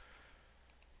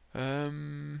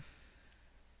um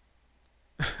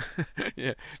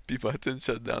yeah, B button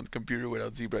shut down the computer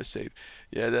without ZBrush save.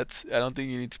 Yeah, that's. I don't think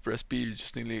you need to press B. You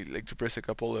just need like to press a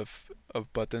couple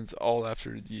of buttons all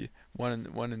after the one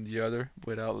and the other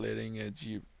without letting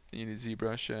you need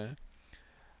ZBrush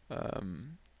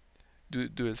um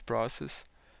do its process.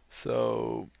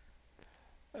 So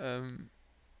um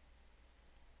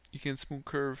you can smooth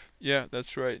curve. Yeah,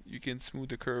 that's right. You can smooth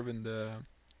the curve in the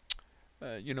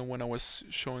when I was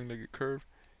showing like a curve,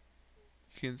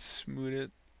 you can smooth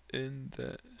it in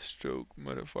the stroke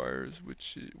modifiers,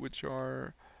 which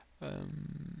are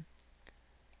um,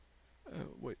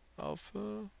 wait,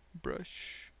 alpha,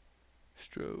 brush,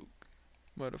 stroke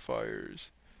modifiers,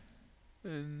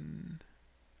 and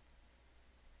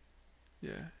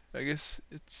yeah, I guess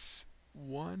it's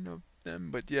one of them.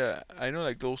 But yeah, I know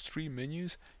like those three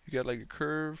menus. You got like a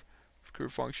curve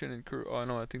function, and curve. Oh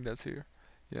no, I think that's here.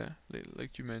 Yeah,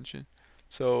 like you mentioned.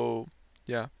 So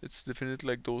yeah, it's definitely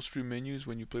like those three menus.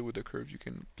 When you play with the curves, you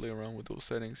can play around with those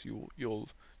settings. You'll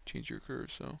change your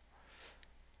curve. So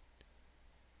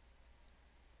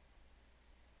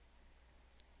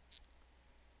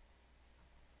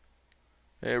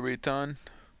hey, Ritan,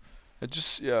 I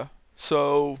just yeah.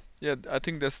 So yeah, I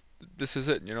think this is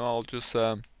it. I'll just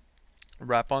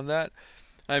wrap on that.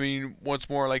 I mean, once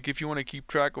more, like if you want to keep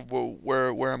track of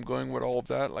where I'm going with all of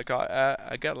that, like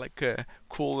I got like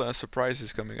cool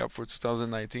surprises coming up for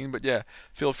 2019. But yeah,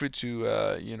 feel free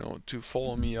to to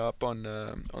follow me up on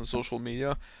social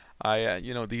media. I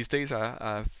these days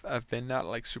I've been not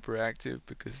like super active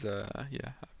because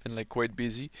yeah, I've been like quite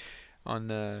busy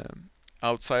on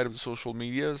outside of the social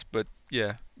medias. But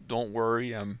yeah, don't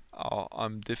worry, I'm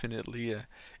definitely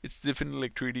it's definitely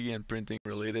like 3D and printing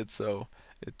related, so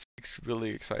it's really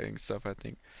exciting stuff I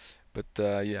think. But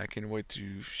yeah, I can't wait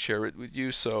to share it with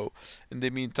you. So in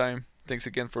the meantime, thanks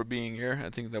again for being here.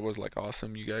 I think that was like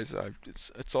awesome, you guys.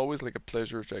 It's always like a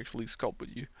pleasure to actually sculpt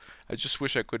with you. I just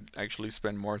wish I could actually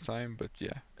spend more time, but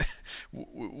yeah,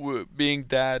 being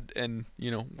dad and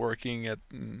working at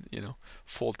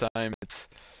full time,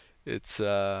 it's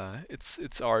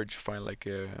hard to find like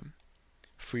a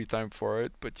free time for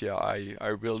it. But yeah, I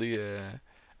really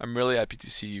I'm really happy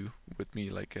to see you with me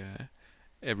like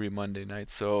every Monday night.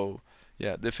 So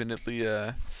yeah, definitely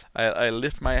I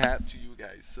lift my hat to you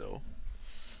guys. So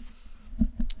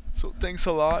thanks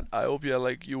a lot. I hope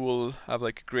you will have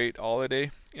like a great holiday,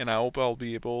 and I hope I'll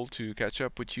be able to catch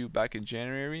up with you back in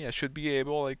January. I should be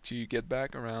able like to get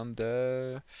back around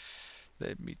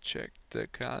let me check the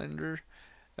calendar.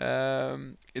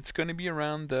 It's gonna be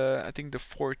around the, I think the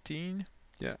 14,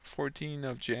 yeah, 14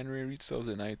 of January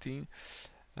 2019.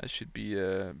 I should be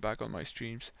back on my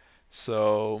streams.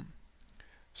 So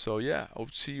yeah, I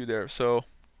hope to see you there. So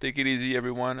take it easy,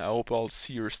 everyone. I hope I'll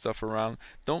see your stuff around.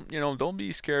 Don't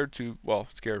be scared to, well,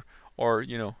 scared, or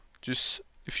just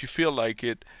if you feel like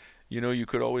it, you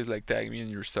could always like tag me in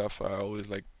your stuff. I always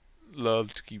like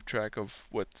love to keep track of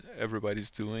what everybody's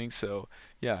doing. So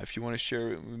yeah, if you want to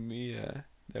share it with me,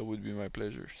 that would be my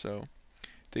pleasure. So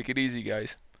take it easy,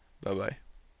 guys. Bye bye.